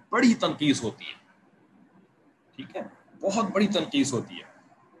بہت بڑی تنقیص ہوتی ہے. ٹھیک ہے، بہت بڑی تنقیص ہوتی ہے.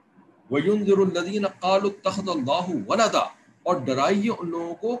 وَيُنذِرُ الَّذِينَ قَالُوا اتَّخَذَ اللَّهُ وَلَدًا، اور ڈرائیے ان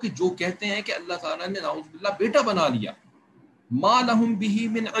لوگوں کو کہ جو کہتے ہیں کہ اللہ تعالیٰ نے نعوذ باللہ بیٹا بنا لیا. مَا لَهُم بِهِ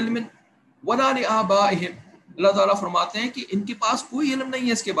مِنْ عِلْمٍ وَلَا لِآبَائِهِمْ، اللہ تعالیٰ فرماتے ہیں کہ ان کے پاس کوئی علم نہیں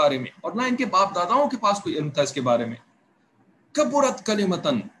ہے اس کے بارے میں، اور نہ ان کے باپ داداؤں کے پاس کوئی علم تھا اس کے بارے میں. کبرت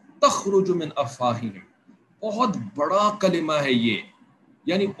کلمتن تخرج من افواہہم، بہت بڑا کلمہ ہے یہ،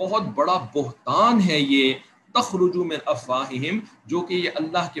 یعنی بہت بڑا بہتان ہے یہ، تخرج من افواہہم، جو کہ یہ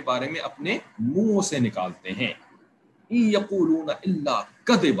اللہ کے بارے میں اپنے منہوں سے نکالتے ہیں. ان یقولون الا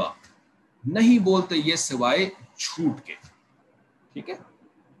کذبا، نہیں بولتے یہ سوائے جھوٹ کے. ٹھیک ہے،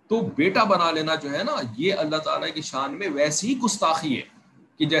 تو بیٹا بنا لینا جو ہے نا، یہ اللہ تعالیٰ کی شان میں ویسی ہی گستاخی ہے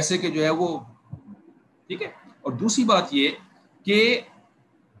کہ جیسے کہ جو ہے وہ. ٹھیک ہے، اور دوسری بات یہ کہ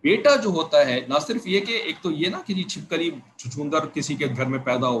بیٹا جو ہوتا ہے، نہ صرف یہ کہ ایک تو یہ نا کہ جی چھپکلی چھچھوندر کسی کے گھر میں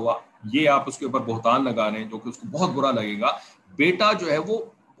پیدا ہوا، یہ آپ اس کے اوپر بہتان لگا رہے ہیں جو کہ اس کو بہت برا لگے گا. بیٹا جو ہے وہ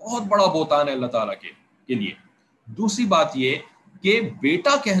بہت بڑا بہتان ہے اللہ تعالیٰ کے لیے. دوسری بات یہ کہ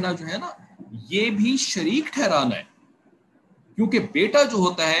بیٹا کہنا جو ہے نا، یہ بھی شریک ٹھہرانا ہے، کیونکہ بیٹا جو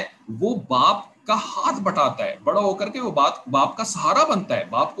ہوتا ہے وہ باپ کا ہاتھ بٹاتا ہے، بڑا ہو کر کے وہ باپ کا سہارا بنتا ہے،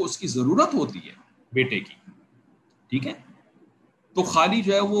 باپ کو اس کی ضرورت ہوتی ہے بیٹے کی. ٹھیک ہے، تو خالی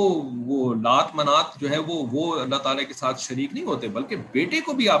جو ہے وہ لات منات جو ہے وہ اللہ تعالیٰ کے ساتھ شریک نہیں ہوتے، بلکہ بیٹے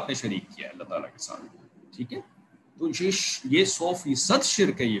کو بھی آپ نے شریک کیا ہے اللہ تعالیٰ کے ساتھ. ٹھیک ہے، تو یہ 100%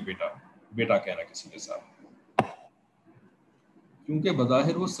 شرک ہے یہ بیٹا کہنا کسی کے ساتھ، کیونکہ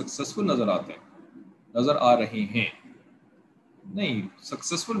بظاہر وہ سکسیسفل نظر آ رہے ہیں. نہیں،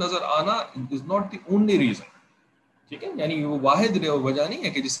 سکسیسفل نظر آنا is not the only reason. ٹھیک ہے، یعنی وہ واحد وجہ نہیں ہے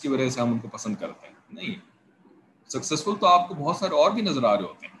کہ جس کی وجہ سے ہم ان کو پسند کرتے ہیں. نہیں، سکسیسفل تو آپ کو بہت سارے اور بھی نظر آ رہے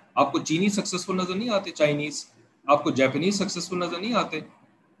ہوتے ہیں. آپ کو چینی سکسیسفل نظر نہیں آتے، چائنیز. آپ کو جاپنیز سکسیسفل نظر نہیں آتے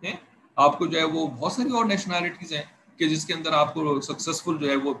ہیں. آپ کو جو ہے وہ بہت ساری اور نیشنلٹیز ہیں کہ جس کے اندر آپ کو سکسیسفل جو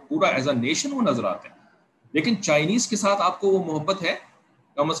ہے وہ پورا ایز اے نیشن وہ نظر آتے ہیں. لیکن چائنیز کے ساتھ آپ کو وہ محبت ہے،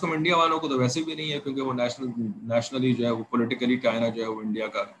 کم از کم انڈیا والوں کو تو ویسے بھی نہیں ہے، کیونکہ وہ نیشنلی جو ہے وہ پولیٹیکلی چائنا جو ہے وہ انڈیا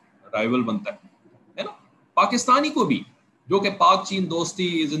کا رائیول بنتا ہے نا. پاکستانی کو بھی، جو کہ پاک چین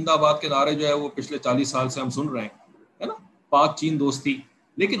دوستی زندہ باد کے نعرے جو ہے وہ پچھلے 40 سال سے ہم سن رہے ہیں، ہے نا، پاک چین دوستی،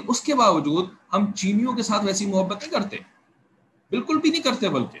 لیکن اس کے باوجود ہم چینیوں کے ساتھ ویسی محبت نہیں کرتے، بالکل بھی نہیں کرتے،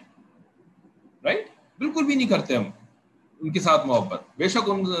 بلکہ رائٹ، بالکل بھی نہیں کرتے ہم ان کے ساتھ محبت. بے شک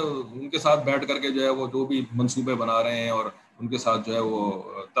ان کے ساتھ بیٹھ کر کے جو ہے وہ جو بھی منصوبے بنا رہے ہیں، اور ان کے ساتھ جو ہے وہ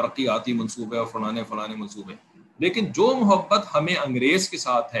ترقیاتی منصوبے اور فلانے منصوبے، لیکن جو محبت ہمیں انگریز کے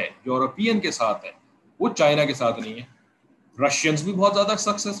ساتھ ہے، یورپین کے ساتھ ہے، وہ چائنا کے ساتھ نہیں ہے. رشینز بھی بہت زیادہ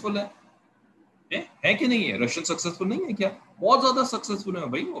سکسیسفل ہے کہ نہیں ہے؟ رشین سکسیسفل نہیں ہے کیا؟ بہت زیادہ سکسیسفل ہے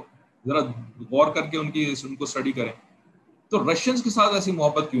بھائی. وہ ذرا غور کر کے ان کو اسٹڈی کریں. تو رشینز کے ساتھ ایسی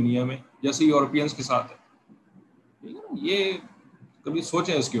محبت کیوں نہیں ہے ہمیں جیسے یورپینز کے ساتھ ہے؟ ٹھیک ہے نا، یہ کبھی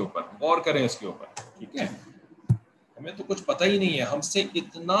سوچیں اس کے اوپر، غور کریں اس کے اوپر. ٹھیک ہے، ہمیں تو کچھ پتہ ہی نہیں ہے. ہم سے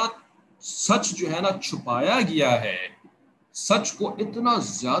اتنا سچ جو ہے نا چھپایا گیا ہے، سچ کو اتنا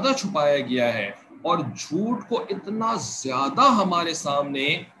زیادہ چھپایا گیا ہے، اور جھوٹ کو اتنا زیادہ ہمارے سامنے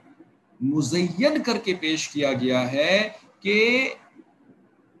مزین کر کے پیش کیا گیا ہے کہ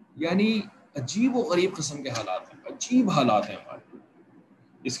یعنی عجیب و غریب قسم کے حالات ہیں، عجیب حالات ہیں ہمارے.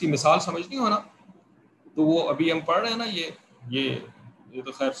 اس کی مثال سمجھنی ہو نا، تو وہ ابھی ہم پڑھ رہے ہیں نا، یہ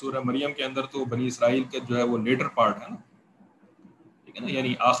تو خیر سورہ مریم کے اندر تو بنی اسرائیل کے جو ہے وہ لیٹر پارٹ ہے نا. ٹھیک ہے نا،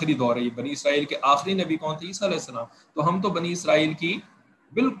 یعنی آخری دور ہے. یہ بنی اسرائیل کے آخری نبی کون تھے؟ عیسیٰ علیہ السلام. تو ہم تو بنی اسرائیل کی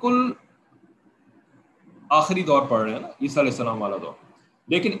بالکل آخری دور پڑھ رہے ہیں نا، عیسیٰ علیہ السلام والا دور.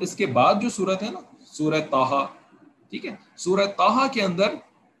 لیکن اس کے بعد جو سورت ہے نا، سورہ طٰہٰ، ٹھیک ہے، سورہ طٰہٰ کے اندر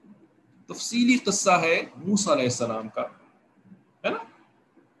تفصیلی قصہ ہے موسیٰ علیہ السلام کا، ہے نا.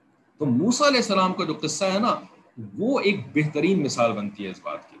 تو موسیٰ علیہ السلام کا جو قصہ ہے نا، وہ ایک بہترین مثال بنتی ہے اس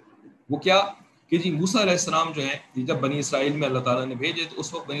بات کی. وہ کیا کہ جی موسیٰ علیہ السلام جو ہیں، جب بنی اسرائیل میں اللہ تعالیٰ نے بھیجے تو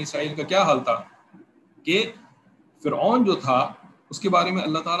اس وقت بنی اسرائیل کا کیا حال تھا کہ فرعون جو تھا اس کے بارے میں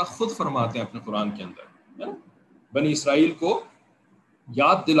اللہ تعالیٰ خود فرماتے ہیں اپنے قرآن کے اندر، بنی اسرائیل کو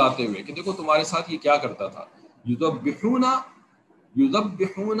یاد دلاتے ہوئے کہ دیکھو تمہارے ساتھ یہ کیا کرتا تھا. یذبحون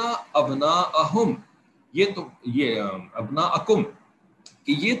ابناءہم، یہ ابناءکم،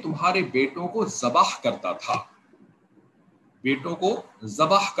 کہ یہ تمہارے بیٹوں کو ذبح کرتا تھا، بیٹوں کو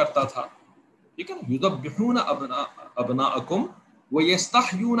ذبح کرتا تھا. ٹھیک ہے نا. یذبحون ابناءکم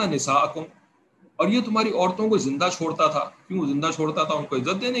ویستحیون نساءکم، اور یہ تمہاری عورتوں کو زندہ چھوڑتا تھا. کیوں زندہ چھوڑتا تھا؟ ان کو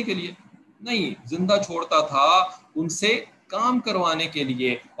عزت دینے کے لیے؟ نہیں، زندہ چھوڑتا تھا ان سے کام کروانے کے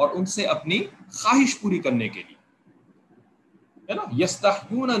لیے اور ان سے اپنی خواہش پوری کرنے کے لیے، ہے نا.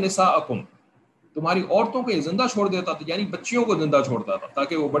 یستحیون نساءکم، تمہاری عورتوں کو یہ زندہ چھوڑ دیتا تھا، یعنی بچیوں کو زندہ چھوڑتا تھا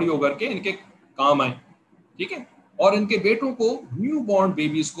تاکہ وہ بڑی ہو کر کے ان کے کام آئیں. ٹھیک ہے. اور ان کے بیٹوں کو، نیو بورن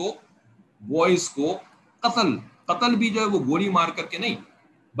بیبیز کو، بوائز کو قتل بھی جو ہے وہ گولی مار کر کے نہیں،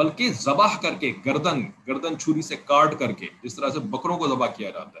 بلکہ ذبح کر کے، گردن چھری سے کاٹ کر کے، جس طرح سے بکروں کو ذبح کیا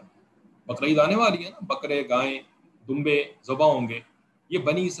جاتا ہے. بقرعید آنے والی ہے نا، بکرے، گائیں، دمبے ذبح ہوں گے. یہ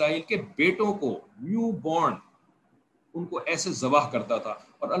بنی اسرائیل کے بیٹوں کو، نیو بورن، ان کو ایسے ذبح کرتا تھا.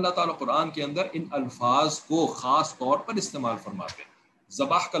 اور اللہ تعالیٰ قرآن کے اندر ان الفاظ کو خاص طور پر استعمال فرماتے ہیں،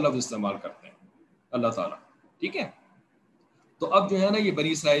 ذبح کا لفظ استعمال کرتے ہیں اللہ تعالیٰ. ٹھیک ہے. تو اب جو ہے نا یہ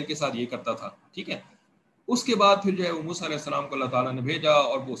بنی اسرائیل کے ساتھ یہ کرتا تھا. ٹھیک ہے. اس کے بعد پھر جو ہے موسیٰ علیہ السلام کو اللہ تعالیٰ نے بھیجا،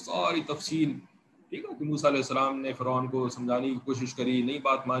 اور وہ ساری تفصیل، ٹھیک ہے، کہ موسیٰ علیہ السلام نے فرعون کو سمجھانے کی کوشش کری، نہیں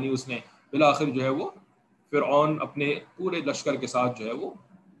بات مانی اس نے. بالآخر جو ہے وہ فرعون اپنے پورے لشکر کے ساتھ جو ہے وہ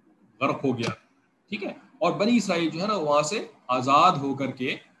غرق ہو گیا. ٹھیک ہے. اور بنی اسرائیل جو ہے نا وہاں سے آزاد ہو کر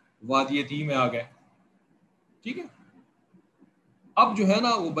کے وادی تیہ میں آ گئے. ٹھیک ہے. اب جو ہے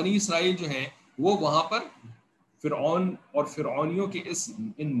نا وہ بنی اسرائیل جو ہیں وہ وہاں پر فرعون اور فرعونیوں کے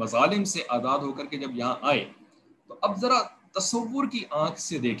ان مظالم سے آزاد ہو کر کے جب یہاں آئے، تو اب ذرا تصور کی آنکھ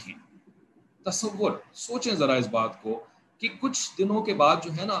سے دیکھیں، تصور، سوچیں ذرا اس بات کو کہ کچھ دنوں کے بعد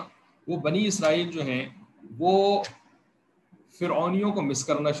جو ہے نا وہ بنی اسرائیل جو ہیں وہ فرعونیوں کو مس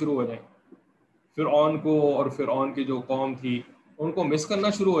کرنا شروع ہو جائیں، فرعون کو اور فرعون کی جو قوم تھی ان کو مس کرنا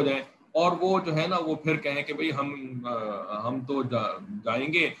شروع ہو جائیں، اور وہ جو ہے نا وہ پھر کہیں کہ بھئی ہم تو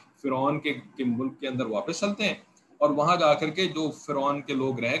جائیں گے فرعون کے ملک کے اندر، واپس چلتے ہیں، اور وہاں جا کر کے جو فرعون کے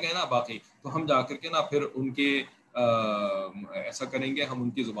لوگ رہ گئے نا باقی، تو ہم جا کر کے نا پھر ان کے ایسا کریں گے، ہم ان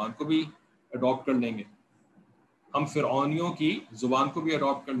کی زبان کو بھی اڈاپٹ کر لیں گے، ہم فرعونیوں کی زبان کو بھی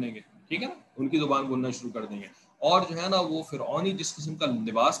اڈاپٹ کر لیں گے. ٹھیک ہے نا. ان کی زبان بولنا شروع کر دیں گے، اور جو ہے نا وہ فرعونی جس قسم کا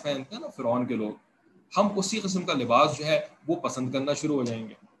لباس پہنتے ہیں نا فرعون کے لوگ، ہم اسی قسم کا لباس جو ہے وہ پسند کرنا شروع ہو جائیں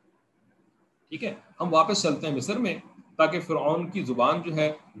گے. ٹھیک ہے. ہم واپس چلتے ہیں مصر میں تاکہ فرعون کی زبان جو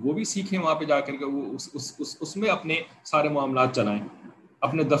ہے وہ بھی سیکھیں، وہاں پہ جا کر کے وہ اس میں اپنے سارے معاملات چلائیں،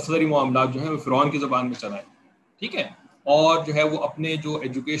 اپنے دفتری معاملات جو ہیں وہ فرعون کی زبان میں چلائیں. ٹھیک ہے. اور جو ہے وہ اپنے جو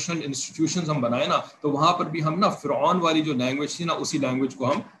ایجوکیشنل انسٹیٹیوشنز ہم بنائیں نا، تو وہاں پر بھی ہم نا فرعون والی جو لینگویج تھی نا اسی لینگویج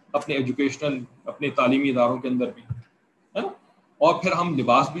کو ہم اپنے ایجوکیشنل، اپنے تعلیمی اداروں کے اندر بھی، ہے نا. اور پھر ہم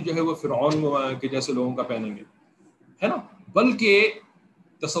لباس بھی جو ہے وہ فرعون کے جیسے لوگوں کا پہنیں گے، ہے نا. بلکہ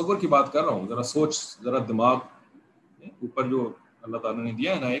تصور کی بات کر رہا ہوں، ذرا سوچ، ذرا دماغ اوپر جو اللہ تعالیٰ نے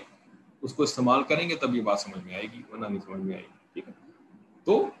دیا ہے نا ایک، اس کو استعمال کریں گے تب یہ بات سمجھ میں آئے گی، ورنہ نہیں سمجھ میں آئے گی. ٹھیک ہے.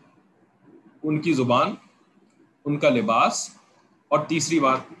 تو ان کی زبان، ان کا لباس، اور تیسری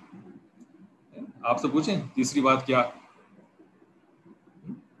بات آپ سے پوچھیں، تیسری بات کیا؟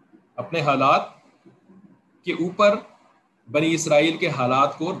 اپنے حالات کے اوپر بنی اسرائیل کے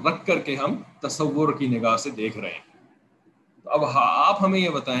حالات کو رکھ کر کے ہم تصور کی نگاہ سے دیکھ رہے ہیں. تو اب آپ ہمیں یہ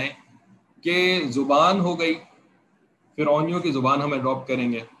بتائیں کہ زبان ہو گئی، فرعونیوں کی زبان ہم اڈاپٹ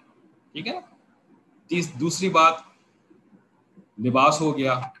کریں گے، ٹھیک ہے نا. دوسری بات لباس ہو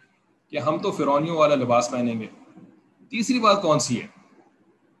گیا کہ ہم تو فرعونیوں والا لباس پہنیں گے. تیسری بات کون سی ہے؟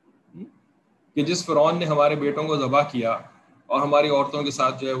 کہ جس فرعون نے ہمارے بیٹوں کو ذبح کیا اور ہماری عورتوں کے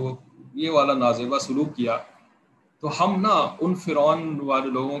ساتھ جو ہے وہ یہ والا نازیبہ سلوک کیا، تو ہم نا ان فرعون والے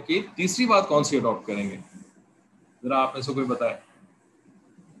لوگوں کی تیسری بات کون سی اڈاپٹ کریں گے؟ ذرا آپ میں سے کوئی بتائے،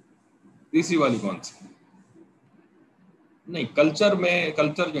 تیسری والی کون سی؟ نہیں، کلچر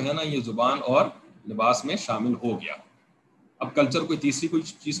جو ہے نا یہ زبان اور لباس میں شامل ہو گیا. اب کلچر کوئی تیسری کوئی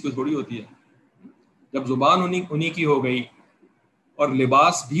چیز کوئی تھوڑی ہوتی ہے. جب زبان انہی کی ہو گئی اور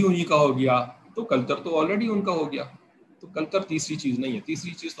لباس بھی انہی کا ہو گیا تو کلچر تو آلریڈی ان کا ہو گیا. تو کلچر تیسری چیز نہیں ہے.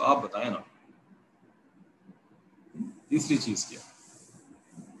 تیسری چیز تو آپ بتائیں نا، تیسری چیز کیا؟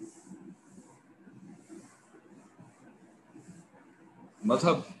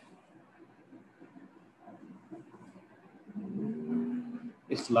 مذہب،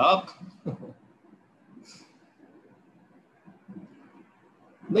 اخلاق؟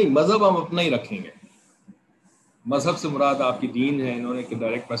 نہیں، مذہب ہم اپنا ہی رکھیں گے. مذہب سے مراد آپ کی دین ہے، انہوں نے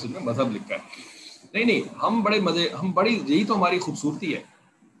ڈائریکٹ میسج میں مذہب لکھا ہے. نہیں، ہم بڑی یہی تو ہماری خوبصورتی ہے،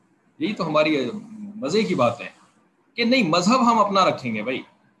 یہی تو ہماری مزے کی بات ہے کہ نہیں مذہب ہم اپنا رکھیں گے بھائی،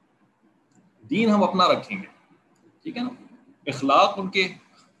 دین ہم اپنا رکھیں گے، ٹھیک ہے نا، اخلاق ان کے،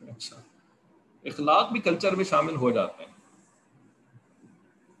 اچھا اخلاق بھی کلچر میں شامل ہو جاتے ہیں.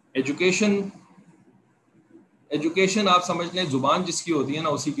 ایجوکیشن آپ سمجھ لیں زبان جس کی ہوتی ہے نا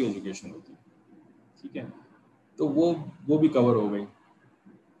اسی کی ایجوکیشن ہوتی ہے، ٹھیک ہے، تو وہ بھی کور ہو گئی.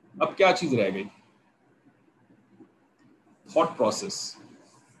 اب کیا چیز رہ گئی؟ تھاٹ پروسیس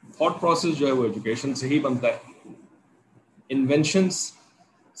جو ہے وہ ایجوکیشن سے ہی بنتا ہے. انوینشنس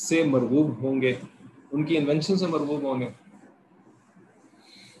سے مرغوب ہوں گے، ان کی انوینشن سے مرغوب ہوں گے.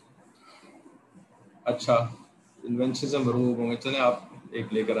 اچھا انوینشن سے مرغوب ہوں گے، چلیں آپ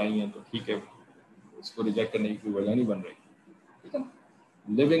ایک لے کر آئی ہیں تو ٹھیک ہے، اس کو ریجیکٹ کرنے کی کوئی وجہ نہیں بن رہی، ٹھیک ہے.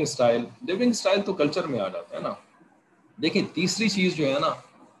 لیونگ اسٹائل تو کلچر میں آ جاتا ہے نا. دیکھیں تیسری چیز جو ہے نا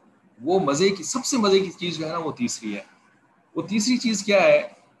وہ مزے کی، سب سے مزے کی چیز جو ہے نا وہ تیسری ہے. وہ تیسری چیز کیا ہے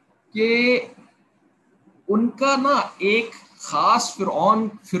کہ ان کا نا ایک خاص فرعون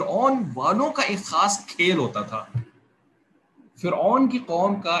والوں کا ایک خاص کھیل ہوتا تھا. فرعون کی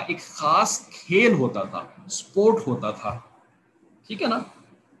قوم کا ایک خاص کھیل ہوتا تھا، سپورٹ ہوتا تھا، ٹھیک ہے نا.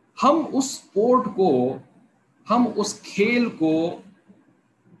 ہم اس سپورٹ کو، ہم اس کھیل کو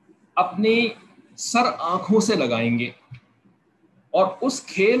اپنی سر آنکھوں سے لگائیں گے، اور اس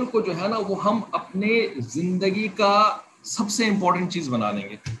کھیل کو جو ہے نا وہ ہم اپنے زندگی کا سب سے امپورٹنٹ چیز بنا دیں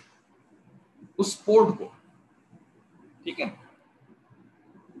گے، اس سپورٹ کو، ٹھیک ہے.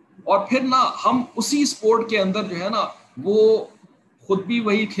 اور پھر نا ہم اسی سپورٹ کے اندر جو ہے نا وہ خود بھی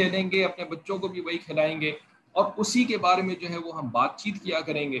وہی کھیلیں گے، اپنے بچوں کو بھی وہی کھلائیں گے، اور اسی کے بارے میں جو ہے وہ ہم بات چیت کیا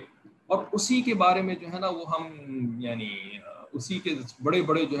کریں گے، اور اسی کے بارے میں جو ہے نا وہ ہم یعنی اسی کے بڑے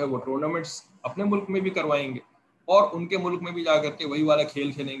بڑے جو ہے وہ ٹورنامنٹس اپنے ملک میں بھی کروائیں گے، اور ان کے ملک میں بھی جا کر کے وہی والا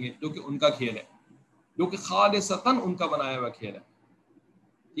کھیل کھیلیں گے جو کہ ان کا کھیل ہے، جو کہ خالصتاً ان کا بنایا ہوا کھیل ہے،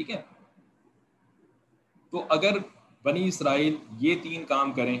 ٹھیک ہے. تو اگر بنی اسرائیل یہ تین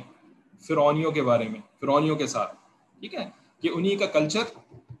کام کریں فرعونیوں کے بارے میں، فرعونیوں کے ساتھ، ٹھیک ہے، کہ انہی کا کلچر،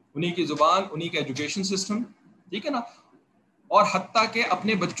 انہی کی زبان، انہی کا ایجوکیشن سسٹم، ٹھیک ہے نا، اور حتیٰ کہ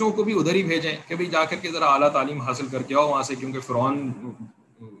اپنے بچوں کو بھی ادھر ہی بھیجیں کہ بھائی جا کر کے ذرا اعلیٰ تعلیم حاصل کر کے آؤ وہاں سے، کیونکہ فرعون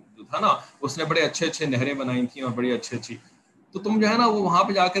جو تھا نا اس نے بڑے اچھے نہریں بنائی تھیں اور بڑی اچھی، تو تم جو ہے نا وہ وہاں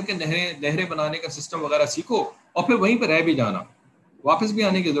پہ جا کر کے نہریں بنانے کا سسٹم وغیرہ سیکھو، اور پھر وہیں پہ رہ بھی جانا، واپس بھی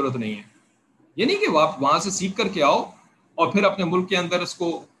آنے کی ضرورت نہیں ہے. یہ نہیں کہ وہاں سے سیکھ کر کے آؤ اور پھر اپنے ملک کے اندر اس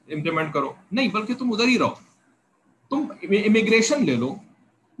کو امپلیمنٹ کرو، نہیں، بلکہ تم ادھر ہی رہو، تم امیگریشن لے لو،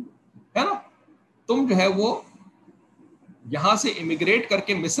 ہے نا، تم جو ہے وہ یہاں سے امیگریٹ کر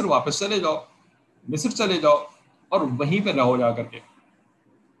کے مصر واپس چلے جاؤ، مصر چلے جاؤ اور وہیں پہ رہو جا کر کے،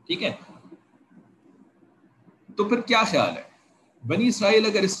 ٹھیک ہے. تو پھر کیا خیال ہے بنی اسرائیل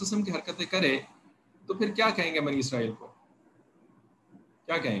اگر اس قسم کی حرکتیں کرے تو پھر کیا کہیں گے بنی اسرائیل کو؟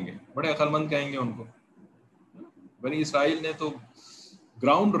 کیا کہیں گے؟ بڑے عقل مند کہیں گے ان کو. بنی اسرائیل نے تو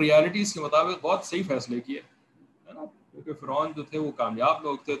گراؤنڈ ریالٹیز کے مطابق بہت صحیح فیصلے کیے، ہے نا، کیونکہ فرعون جو تھے وہ کامیاب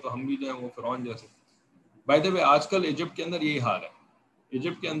لوگ تھے، تو ہم بھی جو ہیں وہ فرعون جیسے. بائی دا وے آج کل ایجپٹ کے اندر یہی حال ہے.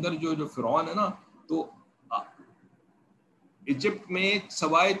 ایجپٹ کے اندر جو فرعون ہے نا، تو ایجپٹ میں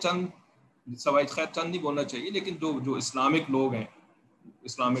سوائے خیر چند نہیں بولنا چاہیے، لیکن جو اسلامک لوگ ہیں،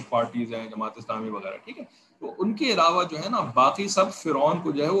 اسلامک پارٹیز ہیں، جماعت اسلامی وغیرہ، ٹھیک ہے، تو ان کے علاوہ جو ہے نا باقی سب فرعون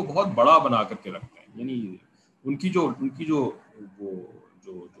کو جو ہے وہ بہت بڑا بنا کر کے رکھتے ہیں. یعنی ان کی جو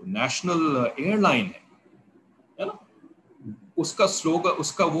نیشنل ایئر لائن ہے نا، اس کا سلوگن،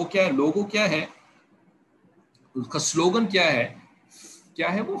 اس کا وہ کیا ہے، لوگو کیا ہے، اس کا سلوگن کیا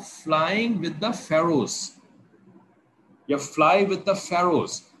ہے وہ فلائنگ ود دا فیروز، یا فلائی ود دا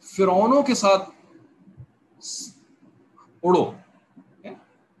فیروز، فرعونوں کے ساتھ اڑو.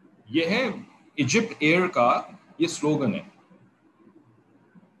 یہ ہے ایجپٹ ایئر کا یہ سلوگن ہے،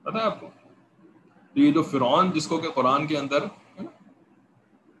 پتہ ہے آپ کو. تو یہ جو فرعون جس کو کہ قرآن کے اندر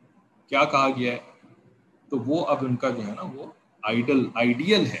کیا کہا گیا ہے، تو وہ اب ان کا جو ہے نا وہ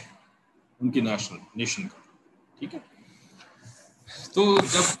آئیڈیل ہے ان کی نیشن کا، ٹھیک ہے. تو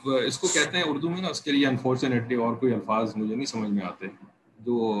جب اس کو کہتے ہیں اردو میں نا، اس کے لیے انفارچونیٹلی اور کوئی الفاظ مجھے نہیں سمجھ میں آتے.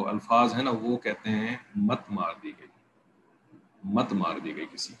 جو الفاظ ہیں نا وہ کہتے ہیں مت مار دی گئی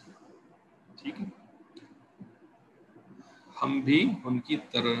کسی کی، ٹھیک ہے. ہم بھی ان کی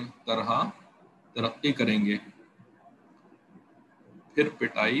طرح ترقی کریں گے، پھر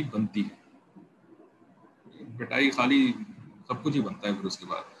پٹائی بنتی ہے. پٹائی خالی سب کچھ ہی بنتا ہے پھر اس کے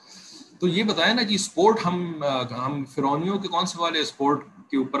بعد. تو یہ بتایا نا جی، سپورٹ ہم فرعونیوں کے کون سے والے سپورٹ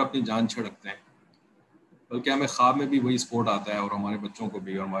کے اوپر اپنی جان چھڑکتے ہیں، بلکہ ہمیں خواب میں بھی وہی سپورٹ آتا ہے، اور ہمارے بچوں کو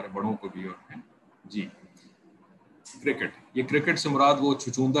بھی اور ہمارے بڑوں کو بھی. اور جی کرکٹ، یہ کرکٹ سے مراد وہ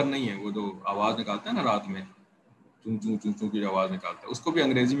چھچوندر نہیں ہے، وہ جو آواز نکالتا ہے نا رات میں، چون چون چون چون کی آواز نکالتا ہے، اس کو بھی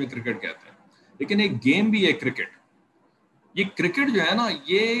انگریزی میں کرکٹ کہتے ہیں. لیکن ایک گیم بھی ہے کرکٹ، یہ کرکٹ جو ہے نا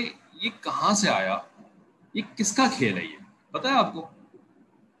یہ کہاں سے آیا, یہ کس کا کھیل ہے, یہ پتہ ہے آپ کو؟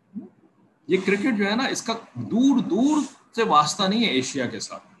 یہ کرکٹ جو ہے نا اس کا دور دور سے واسطہ نہیں ہے ایشیا کے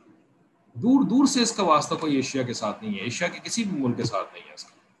ساتھ, دور دور سے اس کا واسطہ کوئی ایشیا کے ساتھ نہیں ہے, ایشیا کے کسی بھی ملک کے ساتھ نہیں ہے اس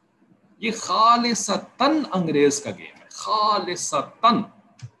کا. یہ خالصتاً انگریز کا گیم ہے, خالصتاً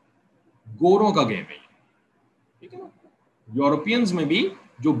گوروں کا گیم ہے یہ, ٹھیک ہے نا. یورپینز میں بھی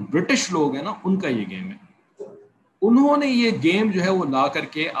جو برٹش لوگ ہیں نا ان کا یہ گیم ہے. انہوں نے یہ گیم جو ہے وہ لا کر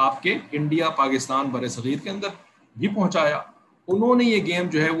کے آپ کے انڈیا, پاکستان, بر صغیر کے اندر بھی پہنچایا. انہوں نے یہ گیم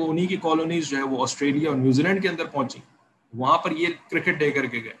جو ہے وہ انہی کی کالونیز جو ہے وہ آسٹریلیا اور نیوزی لینڈ کے اندر پہنچی, وہاں پر یہ کرکٹ دے کر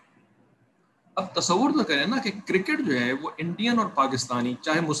کے گئے. اب تصور تو کریں نا کہ کرکٹ جو ہے وہ انڈین اور پاکستانی,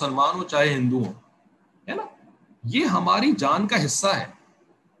 چاہے مسلمان ہو چاہے ہندو ہو, ہے نا, یہ ہماری جان کا حصہ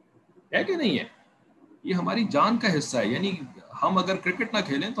ہے کہ نہیں ہے؟ یہ ہماری جان کا حصہ ہے. یعنی ہم اگر کرکٹ نہ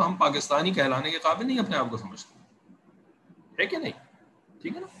کھیلیں تو ہم پاکستانی کہلانے کے قابل نہیں اپنے آپ کو سمجھتے, ہے کہ نہیں؟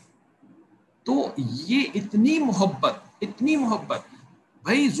 ٹھیک ہے نا. تو یہ اتنی محبت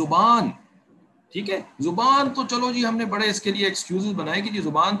بھائی, زبان, ٹھیک ہے, زبان تو چلو جی ہم نے بڑے اس کے لیے ایکسکیوزز بنائے کہ جی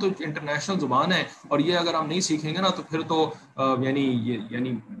زبان تو انٹرنیشنل زبان ہے, اور یہ اگر ہم نہیں سیکھیں گے نا تو پھر تو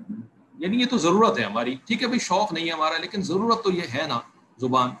یعنی یہ تو ضرورت ہے ہماری. ٹھیک ہے بھائی, شوق نہیں ہے ہمارا, لیکن ضرورت تو یہ ہے نا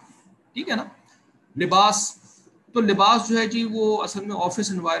زبان, ٹھیک ہے نا. لباس جو ہے جی وہ اصل میں آفس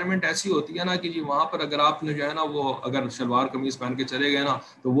انوائرمنٹ ایسی ہوتی ہے نا کہ جی وہاں پر اگر آپ نے جو ہے نا وہ اگر شلوار قمیض پہن کے چلے گئے نا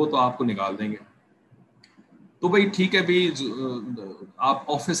تو وہ تو آپ کو نکال دیں گے. تو بھائی ٹھیک ہے بھائی,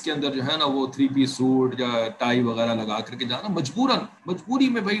 آپ آفس کے اندر جو ہے نا وہ 3 پیس سوٹ یا ٹائی وغیرہ لگا کر کے جانا مجبوری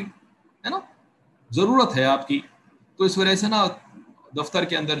میں بھائی, ہے نا, ضرورت ہے آپ کی. تو اس وجہ سے نا دفتر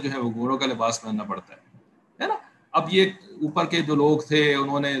کے اندر جو ہے وہ گوروں کا لباس پہننا پڑتا ہے نا. اب یہ اوپر کے جو لوگ تھے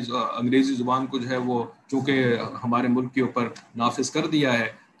انہوں نے انگریزی زبان کو جو ہے وہ چونکہ ہمارے ملک کے اوپر نافذ کر دیا ہے,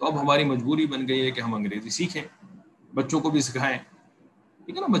 تو اب ہماری مجبوری بن گئی ہے کہ ہم انگریزی سیکھیں, بچوں کو بھی سکھائیں.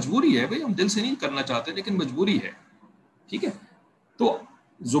 ٹھیک ہے نا, مجبوری ہے بھائی, ہم دل سے نہیں کرنا چاہتے لیکن مجبوری ہے. ٹھیک ہے, تو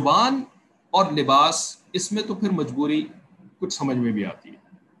زبان اور لباس, اس میں تو پھر مجبوری کچھ سمجھ میں بھی آتی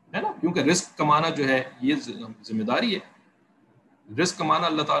ہے نا, کیونکہ رزق کمانا جو ہے یہ ذمہ داری ہے. رزق کمانا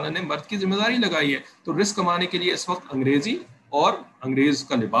اللہ تعالیٰ نے مرد کی ذمہ داری لگائی ہے. تو رزق کمانے کے لیے اس وقت انگریزی اور انگریز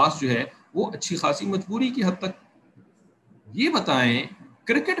کا لباس جو ہے وہ اچھی خاصی مجبوری کی حد تک. یہ بتائیں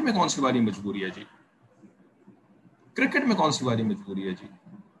کرکٹ میں کون سی والی مجبوری ہے جی؟ کرکٹ میں کون سی والی مجبوری ہے جی؟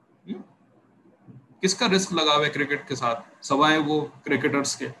 کس کا رزق لگا ہوا ہے کرکٹ کے ساتھ سوائے وہ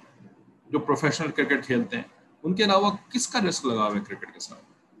کرکٹرز کے جو پروفیشنل کرکٹ کھیلتے ہیں؟ ان کے علاوہ کس کا رزق لگا ہوا ہے کرکٹ کے ساتھ؟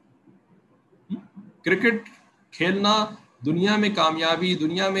 کرکٹ کھیلنا, دنیا میں کامیابی,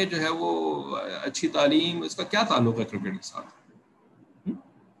 دنیا میں جو ہے وہ اچھی تعلیم, اس کا کیا تعلق ہے کرکٹ کے ساتھ؟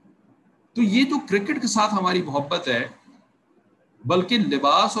 تو یہ جو کرکٹ کے ساتھ ہماری محبت ہے, بلکہ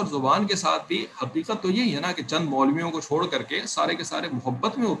لباس اور زبان کے ساتھ بھی حقیقت تو یہی ہے نا کہ چند مولویوں کو چھوڑ کر کے سارے کے سارے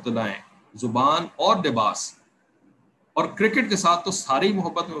محبت میں مبتلا ہیں, زبان اور لباس, اور کرکٹ کے ساتھ تو سارے ہی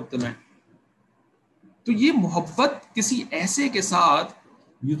محبت میں مبتلا ہیں. تو یہ محبت کسی ایسے کے ساتھ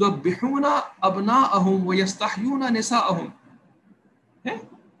یذبحون ابناءهم ویستحیون نساءهم ہے.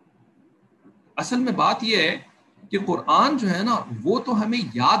 اصل میں بات یہ ہے کہ قرآن جو ہے نا وہ تو ہمیں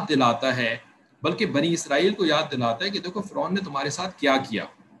یاد دلاتا ہے, بلکہ بنی اسرائیل کو یاد دلاتا ہے کہ دیکھو فرعون نے تمہارے ساتھ کیا کیا,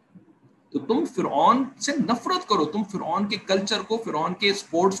 تو تم فرعون سے نفرت کرو, تم فرعون کے کلچر کو, فرعون کے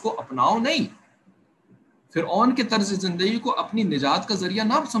سپورٹس کو اپناؤ نہیں, فرعون کے طرز زندگی کو اپنی نجات کا ذریعہ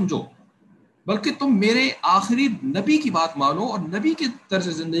نہ سمجھو, بلکہ تم میرے آخری نبی کی بات مانو اور نبی کے طرز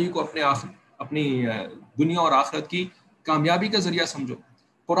زندگی کو اپنی دنیا اور آخرت کی کامیابی کا ذریعہ سمجھو.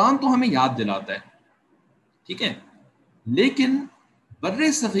 قرآن تو ہمیں یاد دلاتا ہے, ٹھیک ہے, لیکن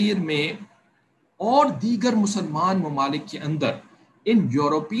بر صغیر میں اور دیگر مسلمان ممالک کے اندر ان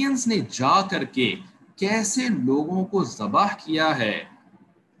یورپینز نے جا کر کے کیسے لوگوں کو ذبح کیا ہے,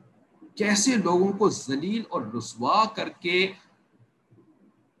 کیسے لوگوں کو ذلیل اور رسوا کر کے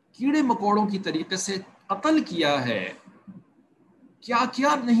کیڑے مکوڑوں کی طریقے سے قتل کیا ہے, کیا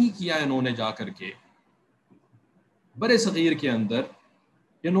کیا نہیں کیا انہوں نے جا کر کے بر صغیر کے اندر,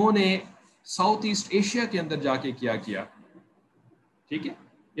 انہوں نے ساؤتھ ایسٹ ایشیا کے اندر جا کے کیا, ٹھیک ہے,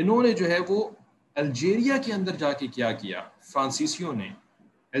 انہوں نے جو ہے وہ الجیریا کے اندر جا کے کیا, فرانسیسیوں نے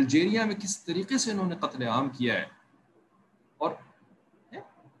الجیریا میں کس طریقے سے انہوں نے قتل عام کیا ہے. اور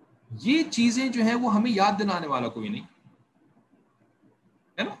یہ چیزیں جو ہیں وہ ہمیں یاد دلانے والا کوئی نہیں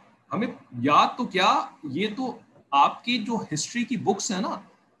ہے نا. ہمیں یاد تو کیا, یہ تو آپ کی جو ہسٹری کی بکس ہیں نا,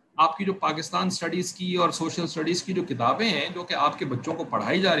 آپ کی جو پاکستان سٹڈیز کی اور سوشل سٹڈیز کی جو کتابیں ہیں جو کہ آپ کے بچوں کو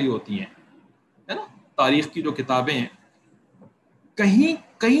پڑھائی جا رہی ہوتی ہیں, ہے نا, تاریخ کی جو کتابیں ہیں,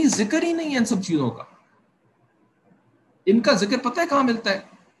 کہیں ذکر ہی نہیں ہے ان سب چیزوں کا. ان کا ذکر پتہ ہے کہاں ملتا ہے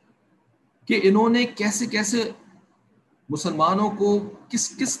کہ انہوں نے کیسے کیسے مسلمانوں کو کس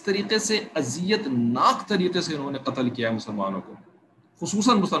کس طریقے سے اذیت ناک طریقے سے انہوں نے قتل کیا ہے مسلمانوں کو،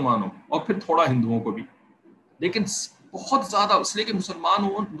 خصوصاً مسلمانوں اور پھر تھوڑا ہندوؤں کو بھی، لیکن بہت زیادہ، اس لیے کہ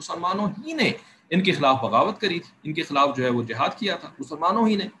مسلمانوں ہی نے ان کے خلاف بغاوت کری تھی، ان کے خلاف جو ہے وہ جہاد کیا تھا، مسلمانوں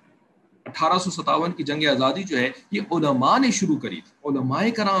ہی نے 1857 کی جنگ آزادی جو ہے یہ علماء نے شروع کری تھی، علماء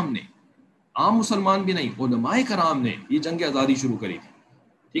کرام نے، عام مسلمان بھی نہیں، علماء کرام نے یہ جنگ آزادی شروع کری تھی،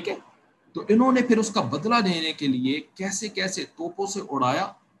 ٹھیک ہے۔ تو انہوں نے پھر اس کا بدلہ دینے کے لیے کیسے کیسے توپوں سے اڑایا،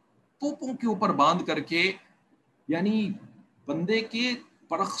 توپوں کے اوپر باندھ کر کے، یعنی بندے کے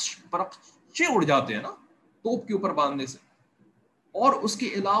پرخچے اڑ جاتے ہیں نا توپ کے اوپر باندھنے سے، اور اس کے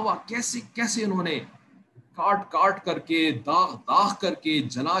علاوہ کیسے کیسے انہوں نے کاٹ کاٹ کر کے، داغ داغ کر کے،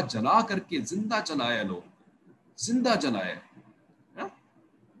 جلا جلا کر کے زندہ جلایا، لوگ زندہ جلایا۔ ہاں؟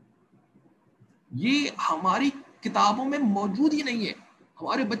 یہ ہماری کتابوں میں موجود ہی نہیں ہے،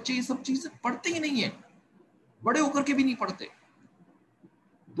 ہمارے بچے یہ سب چیزیں پڑھتے ہی نہیں ہیں، بڑے ہو کر کے بھی نہیں پڑھتے۔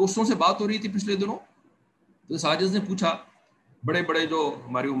 دوستوں سے بات ہو رہی تھی پچھلے دنوں، تو ساجد نے پوچھا، بڑے بڑے جو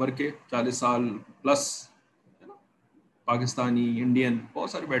ہماری عمر کے 40 سال پلس پاکستانی، انڈین بہت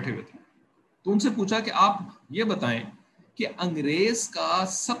سارے بیٹھے ہوئے تھے، تو ان سے پوچھا کہ آپ یہ بتائیں کہ انگریز کا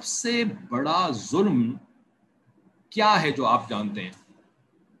سب سے بڑا ظلم کیا ہے جو آپ جانتے ہیں؟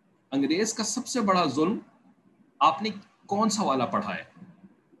 انگریز کا سب سے بڑا ظلم آپ نے کون سا والا پڑھا ہے؟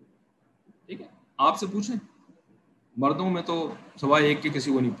 ٹھیک ہے، آپ سے پوچھیں، مردوں میں تو سوائے ایک کے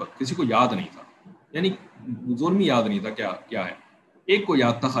کسی کو نہیں پتا، کسی کو یاد نہیں تھا، یعنی ظلم ہی یاد نہیں تھا کیا ہے، ایک کو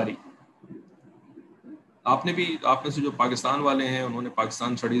یاد تھا خالی۔ آپ نے بھی، آپ میں سے جو پاکستان والے ہیں انہوں نے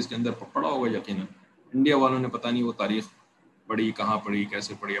پاکستان اسٹڈیز کے اندر پڑھا ہوگا یقیناً، انڈیا والوں نے پتہ نہیں وہ تاریخ پڑھی کہاں پڑھی،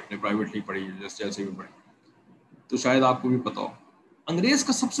 کیسے پڑھی، اپنے پرائیویٹلی پڑھی، جیسے بھی پڑھی، تو شاید آپ کو بھی پتہ ہو۔ انگریز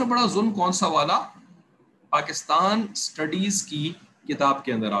کا سب سے بڑا ظلم کون سا والا پاکستان اسٹڈیز کی کتاب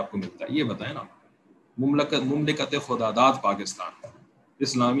کے اندر آپ کو ملتا ہے، یہ بتائیں نا۔ مملکت خداداد پاکستان،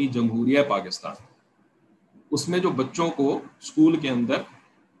 اسلامی جمہوریہ پاکستان، اس میں جو بچوں کو اسکول کے اندر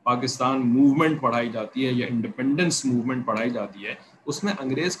پاکستان موومنٹ پڑھائی جاتی ہے یا انڈیپینڈنس موومنٹ پڑھائی جاتی ہے، اس میں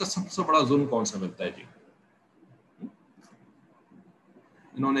انگریز کا سب سے بڑا ظلم کون سا ملتا ہے؟ جی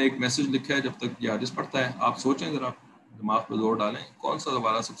انہوں نے ایک میسج لکھا ہے، جب تک یہ حادث پڑھتا ہے آپ سوچیں ذرا، دماغ پہ زور ڈالیں، کون سا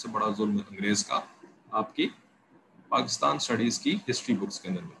دوبارہ سب سے بڑا ظلم انگریز کا آپ کی پاکستان اسٹڈیز کی ہسٹری بکس کے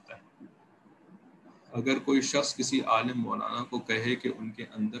اندر ملتا ہے؟ اگر کوئی شخص کسی عالم مولانا کو کہے کہ ان کے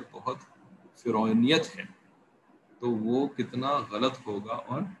اندر بہت فرعونیت ہے تو وہ کتنا غلط ہوگا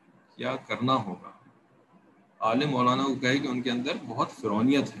اور کیا کرنا ہوگا؟ عالم مولانا کو کہے کہ ان کے اندر بہت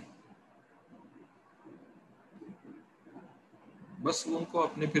فرعونیت ہے، بس ان کو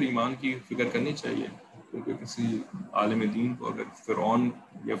اپنے پھر ایمان کی فکر کرنی چاہیے، کیونکہ کسی عالم دین کو اگر فرعون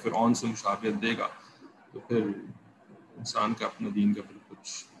یا فرعون سے مشابہت دے گا تو پھر انسان کا اپنے دین کا پھر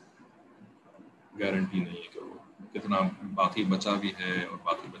کچھ گارنٹی نہیں ہے کہ وہ کتنا باقی بچا بھی ہے اور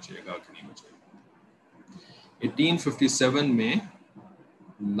باقی بچے گا کہ نہیں بچے گا۔ 1857 میں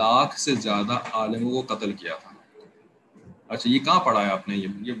لاکھ سے زیادہ عالموں کو قتل کیا تھا۔ اچھا یہ کہاں پڑھا ہے آپ نے؟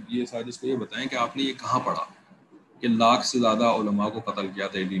 یہ سازش کو یہ بتائیں کہ آپ نے یہ کہاں پڑھا کہ لاکھ سے زیادہ علماء کو قتل کیا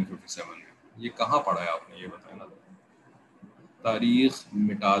تھا 1857 میں؟ یہ کہاں پڑھا ہے آپ نے؟ یہ بتائیں نا، تاریخ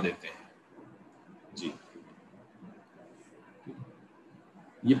مٹا دیتے ہیں جی۔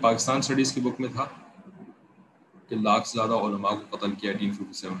 یہ پاکستان اسٹڈیز کی بک میں تھا کہ لاکھ سے زیادہ علماء کو قتل کیا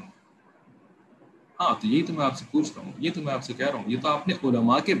 1857 میں۔ ہاں تو یہی تو میں آپ سے پوچھ رہا ہوں، یہ تو میں آپ سے کہہ رہا ہوں، یہ تو آپ نے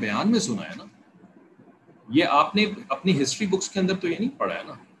علماء کے بیان میں سنا ہے نا، یہ آپ نے اپنی ہسٹری بکس کے اندر تو یہ نہیں پڑھا ہے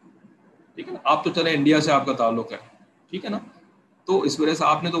نا، ٹھیک ہے نا۔ آپ تو چلے انڈیا سے آپ کا تعلق ہے، ٹھیک ہے نا، تو اس وجہ سے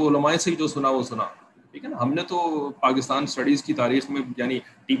آپ نے تو علماء سے ہی جو سنا وہ سنا، ٹھیک ہے نا۔ ہم نے تو پاکستان اسٹڈیز کی تاریخ میں یعنی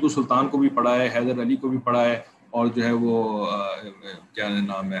ٹیپو سلطان کو بھی پڑھا ہے، حیدر علی کو بھی پڑھا ہے، اور جو ہے وہ کیا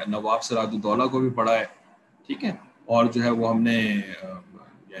نام ہے، نواب سراج الدولہ کو بھی پڑھا ہے، ٹھیک ہے، اور جو ہے وہ ہم نے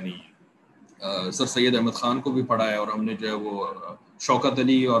یعنی سر سید احمد خان کو بھی پڑھا ہے، اور ہم نے جو ہے وہ شوکت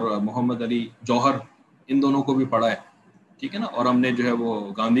علی اور محمد علی جوہر ان دونوں کو بھی پڑھا ہے، ٹھیک ہے نا، اور ہم نے جو ہے وہ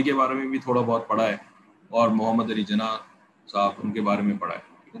گاندھی کے بارے میں بھی تھوڑا بہت پڑھا ہے، اور محمد علی جناح صاحب ان کے بارے میں پڑھا ہے،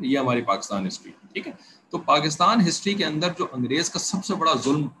 ٹھیک ہے، یہ ہماری پاکستان ہسٹری، ٹھیک ہے۔ تو پاکستان ہسٹری کے اندر جو انگریز کا سب سے بڑا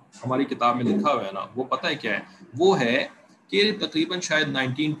ظلم ہماری کتاب میں لکھا ہوا ہے نا، وہ پتہ ہے کیا ہے؟ وہ ہے کہ تقریباً شاید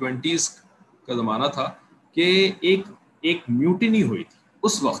 1920s کا زمانہ تھا کہ ایک میوٹینی ہوئی تھی،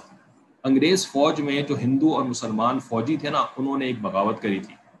 اس وقت انگریز فوج میں جو ہندو اور مسلمان فوجی تھے نا، انہوں نے ایک بغاوت کری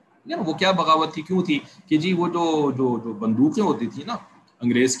تھی۔ وہ کیا بغاوت تھی، کیوں تھی کہ جی وہ جو بندوقیں ہوتی تھی نا،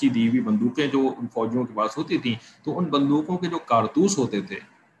 انگریز کی دی ہوئی بندوقیں جو ان فوجیوں کے پاس ہوتی تھیں، تو ان بندوقوں کے جو کارتوس ہوتے تھے،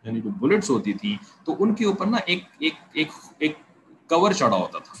 یعنی جو بلٹس ہوتی تھیں، تو ان کے اوپر نا ایک کور چڑھا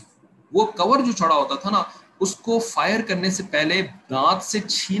ہوتا تھا۔ وہ کور جو چڑھا ہوتا تھا نا، اس کو فائر کرنے سے پہلے دانت سے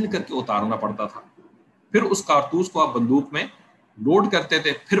چھیل کر کے اتارنا پڑتا تھا، پھر اس کارتوس کو آپ بندوق میں لوڈ کرتے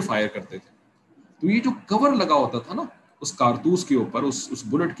تھے، پھر فائر کرتے تھے. تو یہ جو کور لگا ہوتا تھا نا اس کارتوس کے اوپر، اس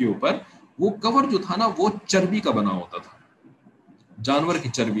بلٹ کے اوپر، وہ کور جو تھا نا وہ چربی کا بنا ہوتا تھا، جانور کی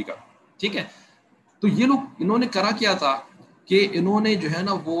چربی کا. ٹھیک ہے. تو یہ لوگ انہوں نے کرا کیا تھا کہ انہوں نے جو ہے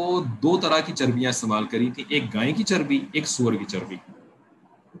نا وہ 2 طرح کی چربیاں استعمال کری تھی، ایک گائے کی چربی، ایک سور کی چربی.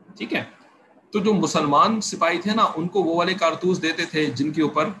 ٹھیک ہے. تو جو مسلمان سپاہی تھے نا ان کو وہ والے کارتوس دیتے تھے جن کے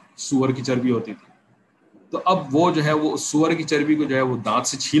اوپر سور کی چربی ہوتی تھی. تو اب وہ جو ہے وہ سور کی چربی کو جو ہے وہ دانت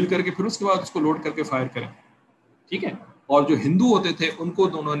سے چھیل کر کے پھر اس کے بعد اس کو لوڈ کر کے فائر کریں. ٹھیک ہے. اور جو ہندو ہوتے تھے ان کو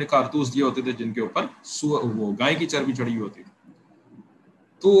انہوں نے کارتوس دیے ہوتے تھے جن کے اوپر وہ گائے کی چربی چڑھی ہوتی تھی.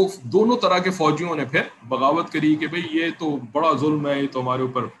 تو دونوں طرح کے فوجیوں نے پھر بغاوت کری کہ بھئی یہ تو بڑا ظلم ہے، یہ تو ہمارے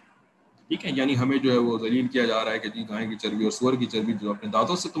اوپر، ٹھیک ہے، یعنی ہمیں جو ہے وہ ذلیل کیا جا رہا ہے کہ جی گائے کی چربی اور سور کی چربی جو اپنے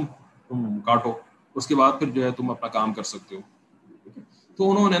دانتوں سے تم کاٹو، اس کے بعد پھر جو ہے تم اپنا کام کر سکتے ہو.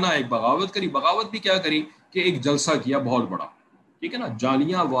 تو انہوں نے نا ایک بغاوت کری. بغاوت بھی کیا کری کہ ایک جلسہ کیا بہت بڑا. ٹھیک ہے نا.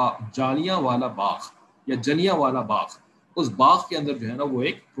 جالیاں والا باغ یا جلیاں والا باغ، اس باغ کے اندر جو ہے نا وہ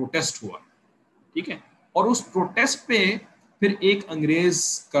ایک پروٹیسٹ ہوا. ٹھیک ہے. اور اس پروٹیسٹ پہ پھر ایک انگریز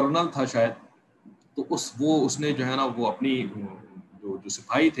کرنل تھا شاید، تو اس نے جو ہے نا وہ اپنی جو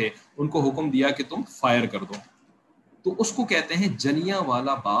سپاہی تھے ان کو حکم دیا کہ تم فائر کر دو. تو اس کو کہتے ہیں جلیاں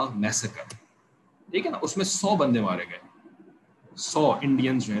والا باغ میسیکر. ٹھیک ہے نا. اس میں 100 بندے مارے گئے، 100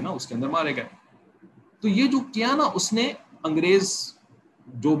 انڈینز جو ہے نا اس کے اندر مارے گئے. تو یہ جو کیا نا اس نے انگریز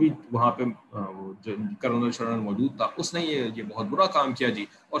جو بھی وہاں پہ کرنل شرنل موجود تھا اس نے یہ بہت برا کام کیا جی،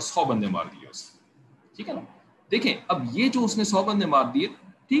 اور 100 بندے مار دیے اس. ٹھیک ہے نا. دیکھیں اب یہ جو اس نے 100 بندے مار دیے،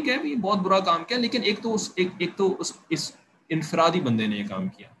 ٹھیک ہے یہ بہت برا کام کیا، لیکن ایک تو اس انفرادی بندے نے یہ کام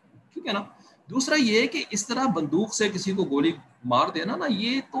کیا. ٹھیک ہے نا. دوسرا یہ ہے کہ اس طرح بندوق سے کسی کو گولی مار دینا نا،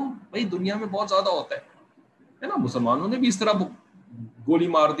 یہ تو بھائی دنیا میں بہت زیادہ ہوتا ہے نا. مسلمانوں نے بھی اس طرح گولی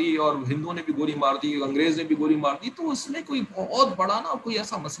مار دی اور ہندوؤں نے بھی گولی مار دی، انگریز نے بھی گولی مار دی. تو اس میں کوئی بہت بڑا نا کوئی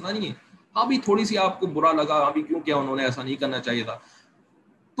ایسا مسئلہ نہیں ہے. ہاں بھی تھوڑی سی آپ کو برا لگا، ہاں بھی کیوں کیا انہوں نے ایسا نہیں کرنا چاہیے تھا،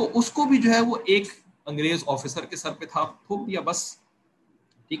 تو اس کو بھی جو ہے وہ ایک انگریز آفیسر کے سر پہ تھوپ دیا بس.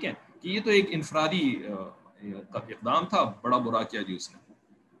 ٹھیک ہے. کہ یہ تو ایک انفرادی اقدام تھا، بڑا برا کیا جی اس نے.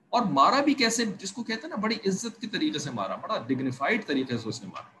 اور مارا بھی کیسے، جس کو کہتے ہیں نا بڑی عزت کے طریقے سے مارا، بڑا ڈگنیفائڈ طریقے سے اس نے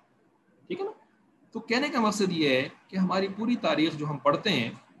مارا. ٹھیک ہے نا. تو کہنے کا مقصد یہ ہے کہ ہماری پوری تاریخ جو ہم پڑھتے ہیں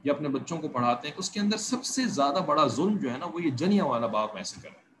یا اپنے بچوں کو پڑھاتے ہیں، اس کے اندر سب سے زیادہ بڑا ظلم جو ہے نا وہ یہ جلیاں والا باغ میسیکر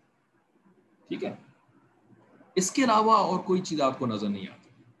ہے. ٹھیک ہے. اس کے علاوہ اور کوئی چیز آپ کو نظر نہیں آتی.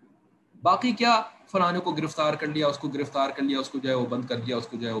 باقی کیا، فلانے کو گرفتار کر لیا، اس کو گرفتار کر لیا، اس کو جو ہے وہ بند کر دیا، اس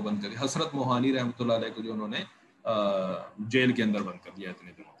کو جو ہے وہ بند کر دیا. حضرت موہانی رحمۃ اللہ علیہ کو جو انہوں نے جیل کے اندر بند کر دیا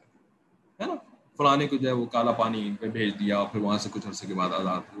اتنے دنوں تک، ہے نا. فلانے کو جو ہے وہ کالا پانی پہ بھیج دیا، پھر وہاں سے کچھ عرصے کے بعد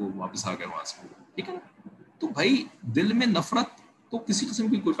آزاد وہ واپس آ گئے وہاں سے. ٹھیک ہے نا. تو بھائی دل میں نفرت تو کسی قسم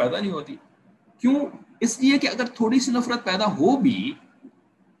کی کوئی پیدا نہیں ہوتی. کیوں؟ اس لیے کہ اگر تھوڑی سی نفرت پیدا ہو بھی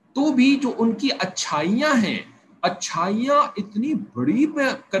تو بھی جو ان کی اچھائیاں ہیں، اچھائیاں اتنی بڑی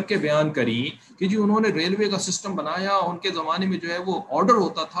کر کے بیان کری کہ جی انہوں نے ریلوے کا سسٹم بنایا، ان کے زمانے میں جو ہے وہ آرڈر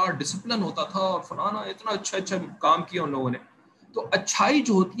ہوتا تھا، ڈسپلن ہوتا تھا، اور فلانا اتنا اچھا کام کیا ان لوگوں نے. تو اچھائی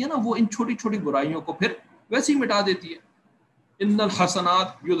جو ہوتی ہے نا وہ ان چھوٹی چھوٹی برائیوں کو پھر ویسے ہی مٹا دیتی ہے. ان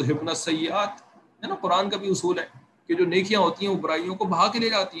الحسنات یذھبن السیئات، ہے نا. قرآن کا بھی اصول ہے کہ جو نیکیاں ہوتی ہیں وہ برائیوں کو بہا کے لے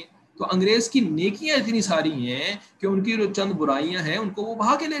جاتی ہیں. تو انگریز کی نیکیاں اتنی ساری ہیں کہ ان کی جو چند برائیاں ہیں ان کو وہ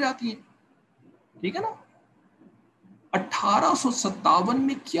بہا کے لے جاتی ہیں. ٹھیک ہے نا. 1857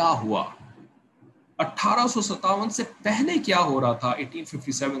 میں کیا ہوا، 1857 سے پہلے کیا ہو رہا تھا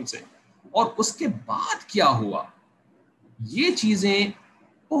 1857 سے، اور اس کے بعد کیا ہوا، یہ چیزیں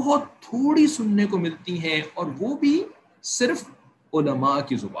بہت تھوڑی سننے کو ملتی ہیں، اور وہ بھی صرف علماء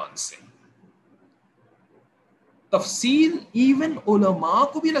کی زبان سے. تفصیل ایون علماء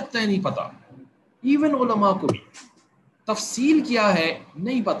کو بھی لگتا ہے نہیں پتا، ایون علماء کو بھی تفصیل کیا ہے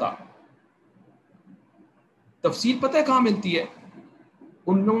نہیں پتا. تفصیل پتہ ہے کہاں ملتی ہے؟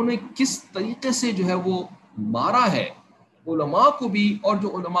 انہوں نے کس طریقے سے جو ہے وہ مارا ہے علماء کو بھی، اور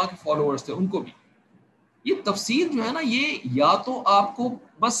جو علماء کے فالوورز تھے ان کو بھی. یہ تفصیل جو ہے نا یہ یا تو آپ کو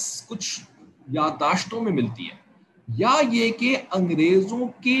بس کچھ یادداشتوں میں ملتی ہے، یا یہ کہ انگریزوں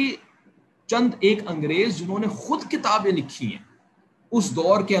کے چند ایک انگریز جنہوں نے خود کتابیں لکھی ہیں، اس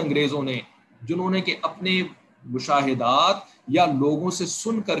دور کے انگریزوں نے، جنہوں نے کہ اپنے مشاہدات یا لوگوں سے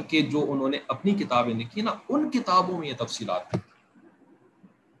سن کر کے جو انہوں نے اپنی کتابیں لکھی نا، ان کتابوں میں یہ تفصیلات ہیں.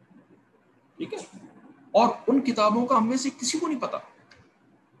 ٹھیک ہے. اور ان کتابوں کا ہم میں سے کسی کو نہیں پتا،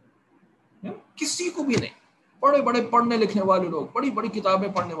 کسی کو بھی نہیں. بڑے بڑے پڑھنے لکھنے والے لوگ، بڑی بڑی کتابیں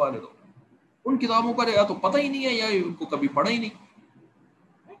پڑھنے والے لوگ، ان کتابوں کا یا تو پتہ ہی نہیں ہے یا ان کو کبھی پڑھا ہی نہیں.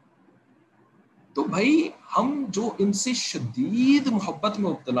 تو بھائی ہم جو ان سے شدید محبت میں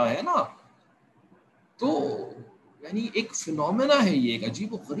مبتلا ہے نا، تو یعنی ایک فنومینا ہے یہ، ایک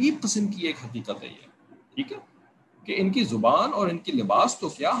عجیب و غریب قسم کی ایک حقیقت ہے یہ، ٹھیک ہے، کہ ان کی زبان اور ان کی لباس تو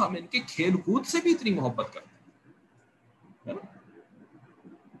کیا، ہم ان کے کھیل کود سے بھی اتنی محبت کرتے ہیں نا.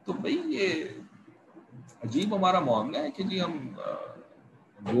 تو بھائی یہ عجیب ہمارا معاملہ ہے کہ جی ہم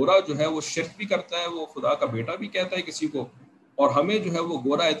گورا جو ہے وہ شرک بھی کرتا ہے، وہ خدا کا بیٹا بھی کہتا ہے کسی کو، اور ہمیں جو ہے وہ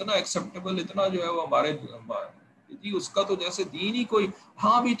گورا اتنا ایکسیپٹیبل، اتنا جو ہے وہ ہمارے جی اس کا تو جیسے دین ہی کوئی،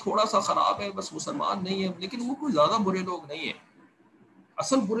 ہاں بھی تھوڑا سا خراب ہے بس مسلمان نہیں ہے، لیکن وہ کوئی زیادہ برے لوگ نہیں ہیں.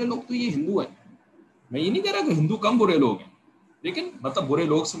 اصل برے لوگ تو یہ ہندو ہیں. میں یہ نہیں کہہ رہا کہ ہندو کم برے لوگ ہیں، لیکن مطلب برے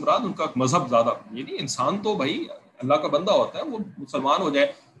لوگ سے مراد ان کا مذہب زیادہ، یہ نہیں، انسان تو بھائی اللہ کا بندہ ہوتا ہے، وہ مسلمان ہو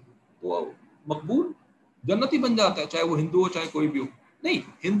جائے تو مقبول جنتی بن جاتا ہے، چاہے وہ ہندو ہو چاہے کوئی بھی ہو. نہیں،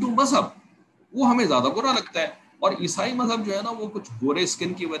 ہندو مذہب وہ ہمیں زیادہ برا لگتا ہے، اور عیسائی مذہب جو ہے نا وہ کچھ گورے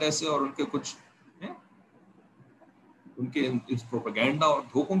اسکن کی وجہ سے اور ان کے کچھ ان کے پروپیگنڈا اور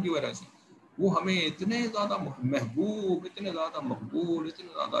دھوکوں کی وجہ سے وہ ہمیں اتنے زیادہ محبوب، اتنے زیادہ مقبول، اتنے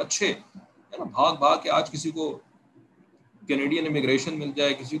زیادہ اچھے ہے نا. بھاگ بھاگ کے آج کسی کو کینیڈین امیگریشن مل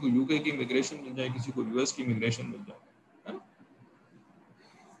جائے، کسی کو یو کے کی امیگریشن مل جائے، کسی کو یو ایس کی امیگریشن مل جائے، ہے نا.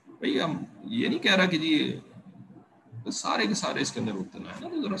 بھائی ہم یہ نہیں کہہ رہا کہ جی سارے کے سارے اس کے اندر مبتلا ہے نا،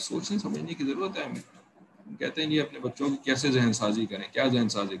 تو ذرا سوچنے سمجھنے کی ضرورت ہے ہمیں. ہم کہتے ہیں جی اپنے بچوں کی کیسے ذہن سازی کریں، کیا ذہن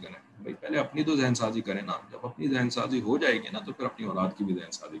سازی کریں. بھائی پہلے اپنی تو ذہن سازی کریں نا، جب اپنی ذہن سازی ہو جائے گی نا تو پھر اپنی اولاد کی بھی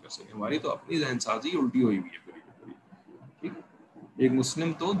ذہن سازی کر سکیں. ہماری تو اپنی ذہن سازی الٹی ہوئی ہوئی ہے پوری کی پوری، ٹھیک ہے. ایک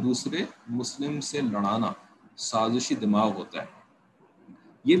مسلم تو دوسرے مسلم سے لڑانا سازشی دماغ ہوتا ہے،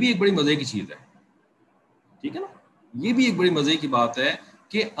 یہ بھی ایک بڑی مزے کی چیز ہے، ٹھیک ہے نا. یہ بھی ایک بڑی مزے کی بات ہے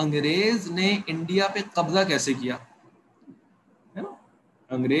کہ انگریز نے انڈیا پہ قبضہ کیسے کیا ہے نا.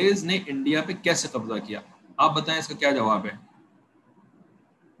 انگریز نے انڈیا پہ کیسے قبضہ کیا، آپ بتائیں اس کا کیا جواب ہے.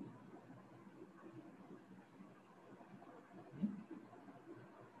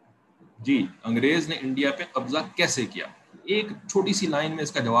 جی انگریز نے انڈیا پہ قبضہ کیسے کیا، ایک چھوٹی سی لائن میں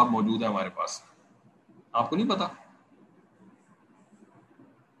اس کا جواب موجود ہے ہمارے پاس. آپ کو نہیں پتا؟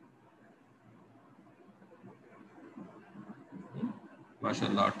 ماشاء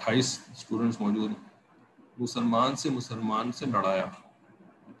اللہ 28 اسٹوڈنٹس موجود ہیں. مسلمان سے لڑایا،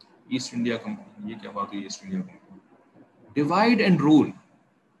 ایسٹ انڈیا کمپنی. یہ کیا بات ہوئی East India company? Divide and role,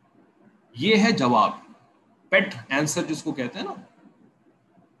 یہ ہے جواب، پیٹ آنسر جس کو کہتے ہیں نا،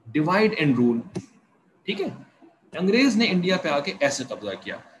 ڈیوائڈ اینڈ رول. ٹھیک ہے، انگریز نے انڈیا پہ آ کے ایسے قبضہ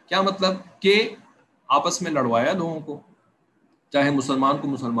کیا. کیا مطلب کہ آپس میں لڑوایا لوگوں کو، چاہے مسلمان کو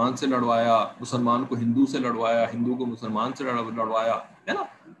مسلمان سے لڑوایا، مسلمان کو ہندو سے لڑوایا، ہندو کو مسلمان سے لڑوایا، ہے نا،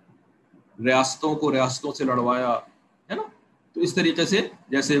 ریاستوں کو ریاستوں سے لڑوایا، ہے نا. تو اس طریقے سے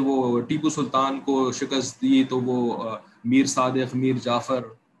جیسے وہ ٹیپو سلطان کو شکست دی تو وہ میر صادق، میر جعفر،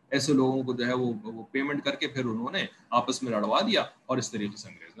 ایسے لوگوں کو جو ہے وہ پیمنٹ کر کے پھر انہوں نے آپس میں لڑوا دیا، اور اس طریقے سے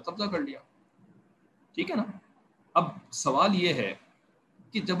انگریز نے قبضہ کر لیا. ٹھیک ہے نا. اب سوال یہ ہے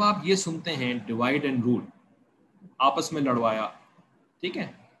کہ جب آپ یہ سنتے ہیں ڈیوائڈ اینڈ رول، آپس میں لڑوایا، ٹھیک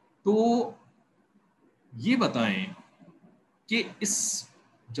ہے، تو یہ بتائیں کہ اس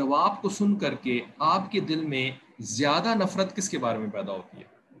جواب کو سن کر کے آپ کے دل میں زیادہ نفرت کس کے بارے میں پیدا ہوتی ہے؟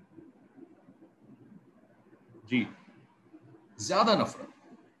 جی زیادہ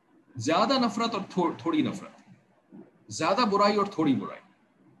نفرت اور تھوڑی نفرت، زیادہ برائی اور تھوڑی برائی.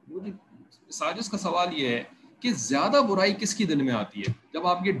 مجھے ساجس کا سوال یہ ہے کہ زیادہ برائی کس کی دل میں آتی ہے جب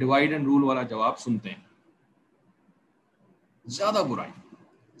آپ یہ ڈیوائڈ اینڈ رول والا جواب سنتے ہیں؟ زیادہ برائی،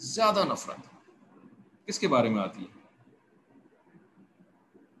 زیادہ نفرت کس کے بارے میں آتی ہے؟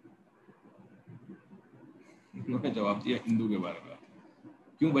 انہوں نے جواب دیا ہندو کے بارے میں.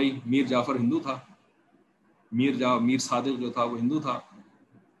 کیوں بھائی؟ میر جعفر ہندو تھا، میر صادق جو تھا وہ ہندو تھا.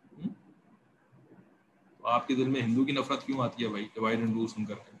 تو آپ کے دل میں ہندو کی نفرت کیوں آتی ہے بھائی ڈیوائڈ اینڈ رول سن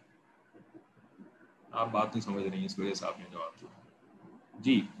کر کے؟ آپ بات نہیں سمجھ رہی ہیں، اس وجہ سے آپ نے جواب دیا.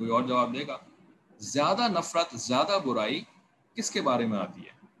 جی کوئی اور جواب دے گا؟ زیادہ نفرت، زیادہ برائی کس کے بارے میں آتی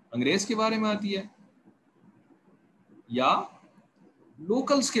ہے؟ انگریز کے بارے میں آتی ہے یا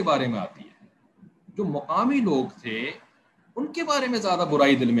لوکلز کے بارے میں آتی ہے؟ جو مقامی لوگ تھے ان کے بارے میں زیادہ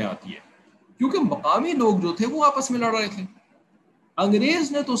برائی دل میں آتی ہے، کیونکہ مقامی لوگ جو تھے وہ آپس میں لڑ رہے تھے.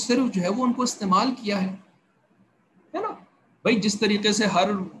 انگریز نے تو صرف جو ہے وہ ان کو استعمال کیا ہے نا. بھائی جس طریقے سے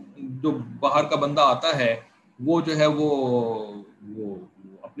ہر جو باہر کا بندہ آتا ہے وہ جو ہے وہ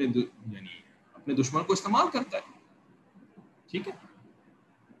اپنے یعنی اپنے دشمن کو استعمال کرتا ہے، ٹھیک ہے.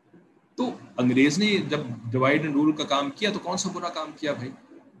 تو انگریز نے جب ڈیوائڈ اینڈ رول کا کام کیا تو کون سا برا کام کیا بھائی؟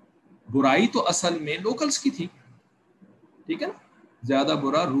 برائی تو اصل میں لوکلز کی تھی، ٹھیک ہے نا. زیادہ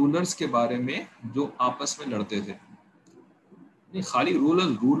برا رولرز کے بارے میں جو آپس میں لڑتے تھے. نہیں خالی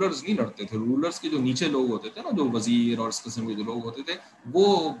رولرز نہیں لڑتے تھے، رولرز کے جو نیچے لوگ ہوتے تھے نا، جو وزیر اور اس قسم کے جو لوگ ہوتے تھے،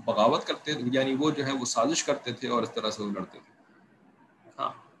 وہ بغاوت کرتے تھے، یعنی وہ جو ہے وہ سازش کرتے تھے اور اس طرح سے وہ لڑتے تھے.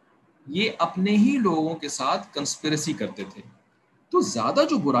 ہاں یہ اپنے ہی لوگوں کے ساتھ کنسپریسی کرتے تھے. تو زیادہ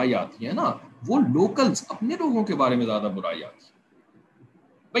جو برائی آتی ہے نا وہ لوکلز اپنے لوگوں کے بارے میں زیادہ برائی آتی ہے.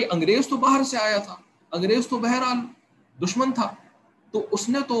 بھائی انگریز تو باہر سے آیا تھا، انگریز تو بہرحال دشمن تھا، تو اس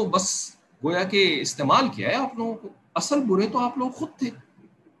نے تو بس گویا کہ استعمال کیا ہے آپ لوگوں کو، اصل برے تو آپ لوگ خود تھے.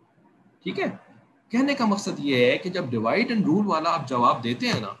 ٹھیک ہے، کہنے کا مقصد یہ ہے کہ جب ڈیوائڈ اینڈ رول والا آپ جواب دیتے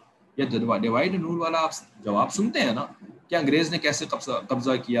ہیں نا، یا ڈیوائڈ اینڈ رول والا آپ جواب سنتے ہیں نا کہ انگریز نے کیسے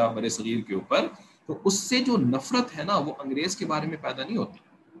قبضہ کیا بر صغیر کے اوپر، تو اس سے جو نفرت ہے نا وہ انگریز کے بارے میں پیدا نہیں ہوتی،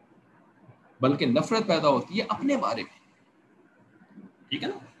 بلکہ نفرت پیدا ہوتی ہے اپنے بارے میں. ٹھیک ہے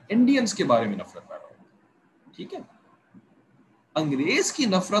نا، انڈینز کے بارے میں نفرت پیدا ہوتی ہے. ٹھیک ہے، انگریز کی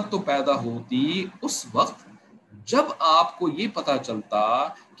نفرت تو پیدا ہوتی اس وقت جب آپ کو یہ پتا چلتا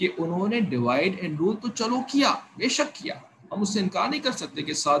کہ انہوں نے ڈیوائڈ اینڈ رول تو چلو کیا، بے شک کیا، ہم اس سے انکار نہیں کر سکتے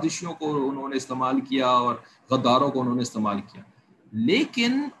کہ سازشیوں کو انہوں نے استعمال کیا اور غداروں کو انہوں نے استعمال کیا،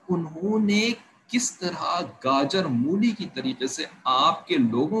 لیکن انہوں نے کس طرح گاجر مولی کی طریقے سے آپ کے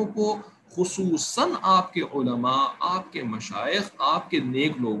لوگوں کو، خصوصاً آپ کے علماء، آپ کے مشائخ، آپ کے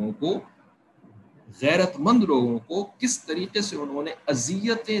نیک لوگوں کو، غیرت مند لوگوں کو کس طریقے سے انہوں نے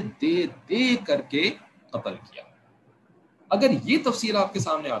اذیتیں دے دے کر کے قتل کیا. اگر یہ تفصیل آپ کے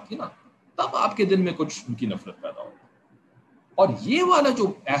سامنے آتی نا تب آپ کے دل میں کچھ ان کی نفرت پیدا ہوتی. اور یہ والا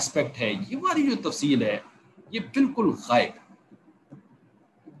جو ایسپیکٹ ہے، یہ والی جو تفصیل ہے، یہ بالکل غائب،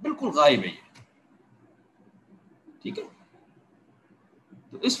 بالکل غائب ہے یہ. ٹھیک ہے،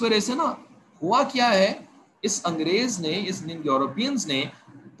 تو اس وجہ سے نا ہوا کیا ہے، اس انگریز نے، اس یورپینز نے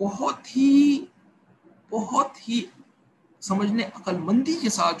بہت ہی سمجھنے عقل مندی کے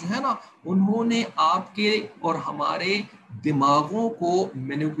ساتھ جو ہے نا انہوں نے آپ کے اور ہمارے دماغوں کو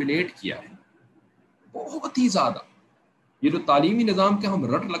مینیپولیٹ کیا ہے بہت ہی زیادہ. یہ جو تعلیمی نظام کے ہم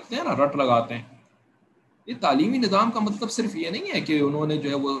رٹ لگتے ہیں نا، رٹ لگاتے ہیں، یہ تعلیمی نظام کا مطلب صرف یہ نہیں ہے کہ انہوں نے جو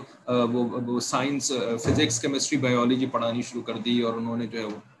ہے وہ سائنس، فزکس، کیمسٹری، بایولوجی پڑھانی شروع کر دی، اور انہوں نے جو ہے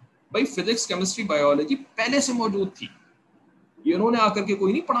وہ بھائی فزکس، کیمسٹری، بایولوجی پہلے سے موجود تھی، یہ انہوں نے آ کر کے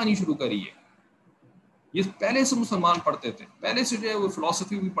کوئی نہیں پڑھانی شروع کری ہے. یہ پہلے سے مسلمان پڑھتے تھے، پہلے سے جو ہے وہ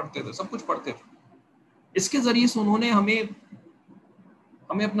فلسفی بھی پڑھتے تھے، سب کچھ پڑھتے تھے. اس کے ذریعے سے انہوں نے ہمیں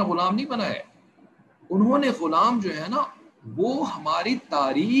اپنا غلام نہیں بنایا. انہوں نے غلام جو ہے نا وہ ہماری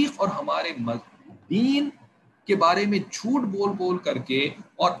تاریخ اور ہمارے دین کے بارے میں جھوٹ بول بول کر کے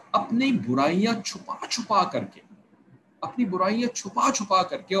اور اپنی برائیاں چھپا چھپا کر کے، اپنی برائیاں چھپا چھپا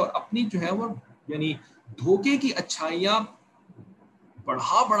کر کے اور اپنی جو ہے وہ یعنی دھوکے کی اچھائیاں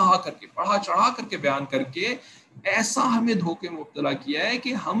بڑھا بڑھا کر کے، بڑھا چڑھا کر کے بیان کر کے ایسا ہمیں دھوکے میں مبتلا کیا ہے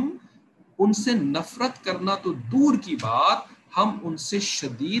کہ ہم ان سے نفرت کرنا تو دور کی بات، ہم ان سے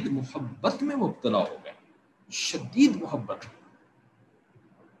شدید محبت میں مبتلا ہو گئے، شدید محبت.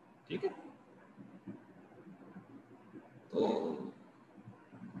 ٹھیک ہے، تو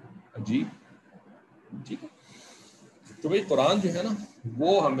عجیب. ٹھیک ہے، تو بھائی قرآن جو ہے نا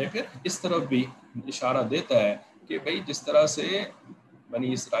وہ ہمیں پھر اس طرف بھی اشارہ دیتا ہے کہ بھائی جس طرح سے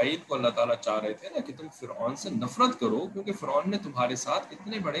بنی اسرائیل کو اللہ تعالیٰ چاہ رہے تھے نا کہ تم فرعون سے نفرت کرو کیونکہ فرعون نے تمہارے ساتھ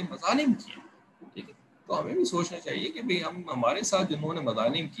اتنے بڑے مظالم کیے. ٹھیک ہے، تو ہمیں بھی سوچنا چاہیے کہ بھائی ہمارے ساتھ جنہوں نے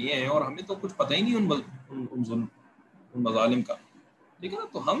مظالم کیے ہیں اور ہمیں تو کچھ پتہ ہی نہیں ان مظالم کا. ٹھیک ہے نا،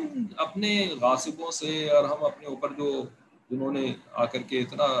 تو ہم اپنے غاصبوں سے اور ہم اپنے اوپر جنہوں نے آ کر کے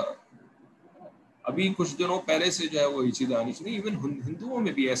اتنا، ابھی کچھ دنوں پہلے سے جو ہے وہ یہ چیزیں آنی چاہیے. ایون ہندوؤں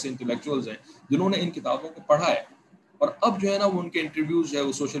میں بھی ایسے انٹلیکچوئلز ہیں جنہوں نے ان کتابوں کو پڑھا ہے، اور اب جو ہے نا وہ ان کے انٹرویوز جو ہے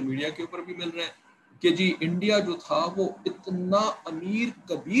وہ سوشل میڈیا کے اوپر بھی مل رہے ہیں کہ جی انڈیا جو تھا وہ اتنا امیر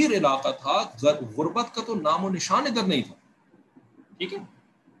کبیر علاقہ تھا، غربت کا تو نام و نشان ادھر نہیں تھا. ٹھیک ہے،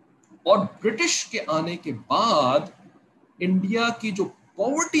 اور برٹش کے آنے کے بعد انڈیا کی جو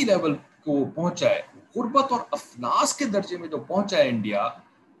پاورٹی لیول کو پہنچا ہے، غربت اور افلاس کے درجے میں جو پہنچا ہے انڈیا،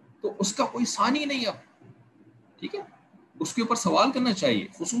 تو اس کا کوئی ثانی نہیں اب. ٹھیک ہے، اس کے اوپر سوال کرنا چاہیے،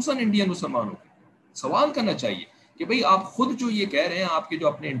 خصوصاً انڈین مسلمانوں کو سوال کرنا چاہیے کہ بھئی آپ خود جو یہ کہہ رہے ہیں، آپ کے جو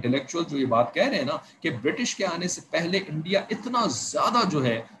اپنے انٹلیکچوئل جو یہ بات کہہ رہے ہیں نا کہ برٹش کے آنے سے پہلے انڈیا اتنا زیادہ جو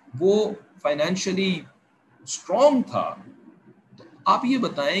ہے وہ فائنینشلی اسٹرانگ تھا، تو آپ یہ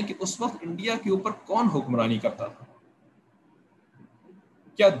بتائیں کہ اس وقت انڈیا کے اوپر کون حکمرانی کرتا تھا؟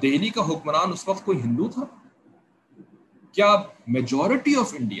 کیا دہلی کا حکمران اس وقت کوئی ہندو تھا؟ کیا میجورٹی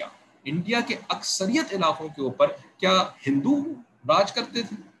آف انڈیا کے اکثریت علاقوں کے اوپر کیا ہندو راج کرتے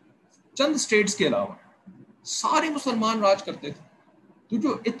تھے؟ چند سٹیٹس کے علاوہ سارے مسلمان راج کرتے تھے. تو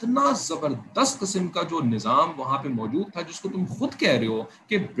جو اتنا زبردست قسم کا جو نظام وہاں پہ موجود تھا، جس کو تم خود کہہ رہے ہو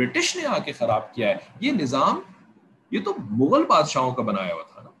کہ برٹش نے آ کے خراب کیا ہے، یہ نظام یہ تو مغل بادشاہوں کا بنایا ہوا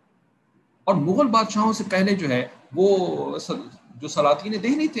تھا نا. اور مغل بادشاہوں سے پہلے جو ہے وہ جو سلاطین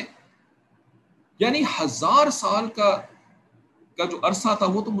دہلی تھے، یعنی 1000 سال کا جو عرصہ تھا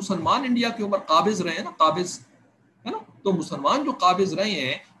وہ تو مسلمان انڈیا کے اوپر قابض رہے ہیں نا، قابض ہے نا. تو مسلمان جو قابض رہے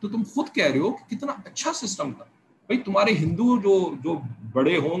ہیں، تو تم خود کہہ رہے ہو کہ کتنا اچھا سسٹم تھا. بھائی تمہارے ہندو جو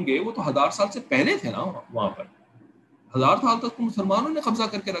بڑے ہوں گے وہ تو 1000 سال سے پہلے تھے نا وہاں پر. 1000 سال تک تو مسلمانوں نے قبضہ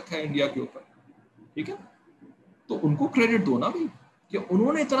کر کے رکھا ہے انڈیا کے اوپر. ٹھیک ہے، تو ان کو کریڈٹ دو نا بھائی کہ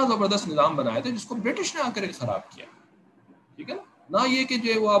انہوں نے اتنا زبردست نظام بنایا تھا جس کو برٹش نے آ کر خراب کیا. ٹھیک ہے نا یہ کہ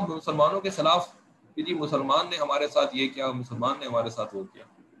جو وہ آپ مسلمانوں کے خلاف کہ جی مسلمان نے ہمارے ساتھ یہ کیا، مسلمان نے ہمارے ساتھ وہ کیا.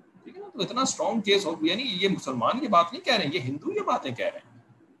 ٹھیک ہے نا، تو اتنا اسٹرانگ کیس ہو، یعنی یہ مسلمان یہ بات نہیں کہہ رہے ہیں، یہ ہندو یہ باتیں کہہ رہے ہیں.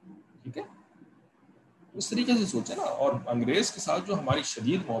 ٹھیک ہے، اس طریقے سے سوچے نا. اور انگریز کے ساتھ جو ہماری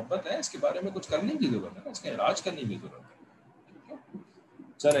شدید محبت ہے، اس کے بارے میں کچھ کرنے کی ضرورت ہے نا، اس کا علاج کرنے کی ضرورت ہے. ٹھیک ہے،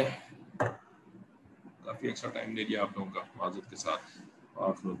 چلے کافی ایکسٹرا ٹائم لے لیا آپ لوگوں کا معذرت کے ساتھ.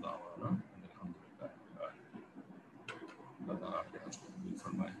 آخر الدعوانا الحمدللہ. اللہ تعالیٰ آپ کے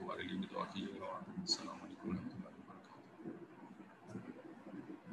فرمائے، ہمارے لیے بھی دعا کیجیے گا. السلام.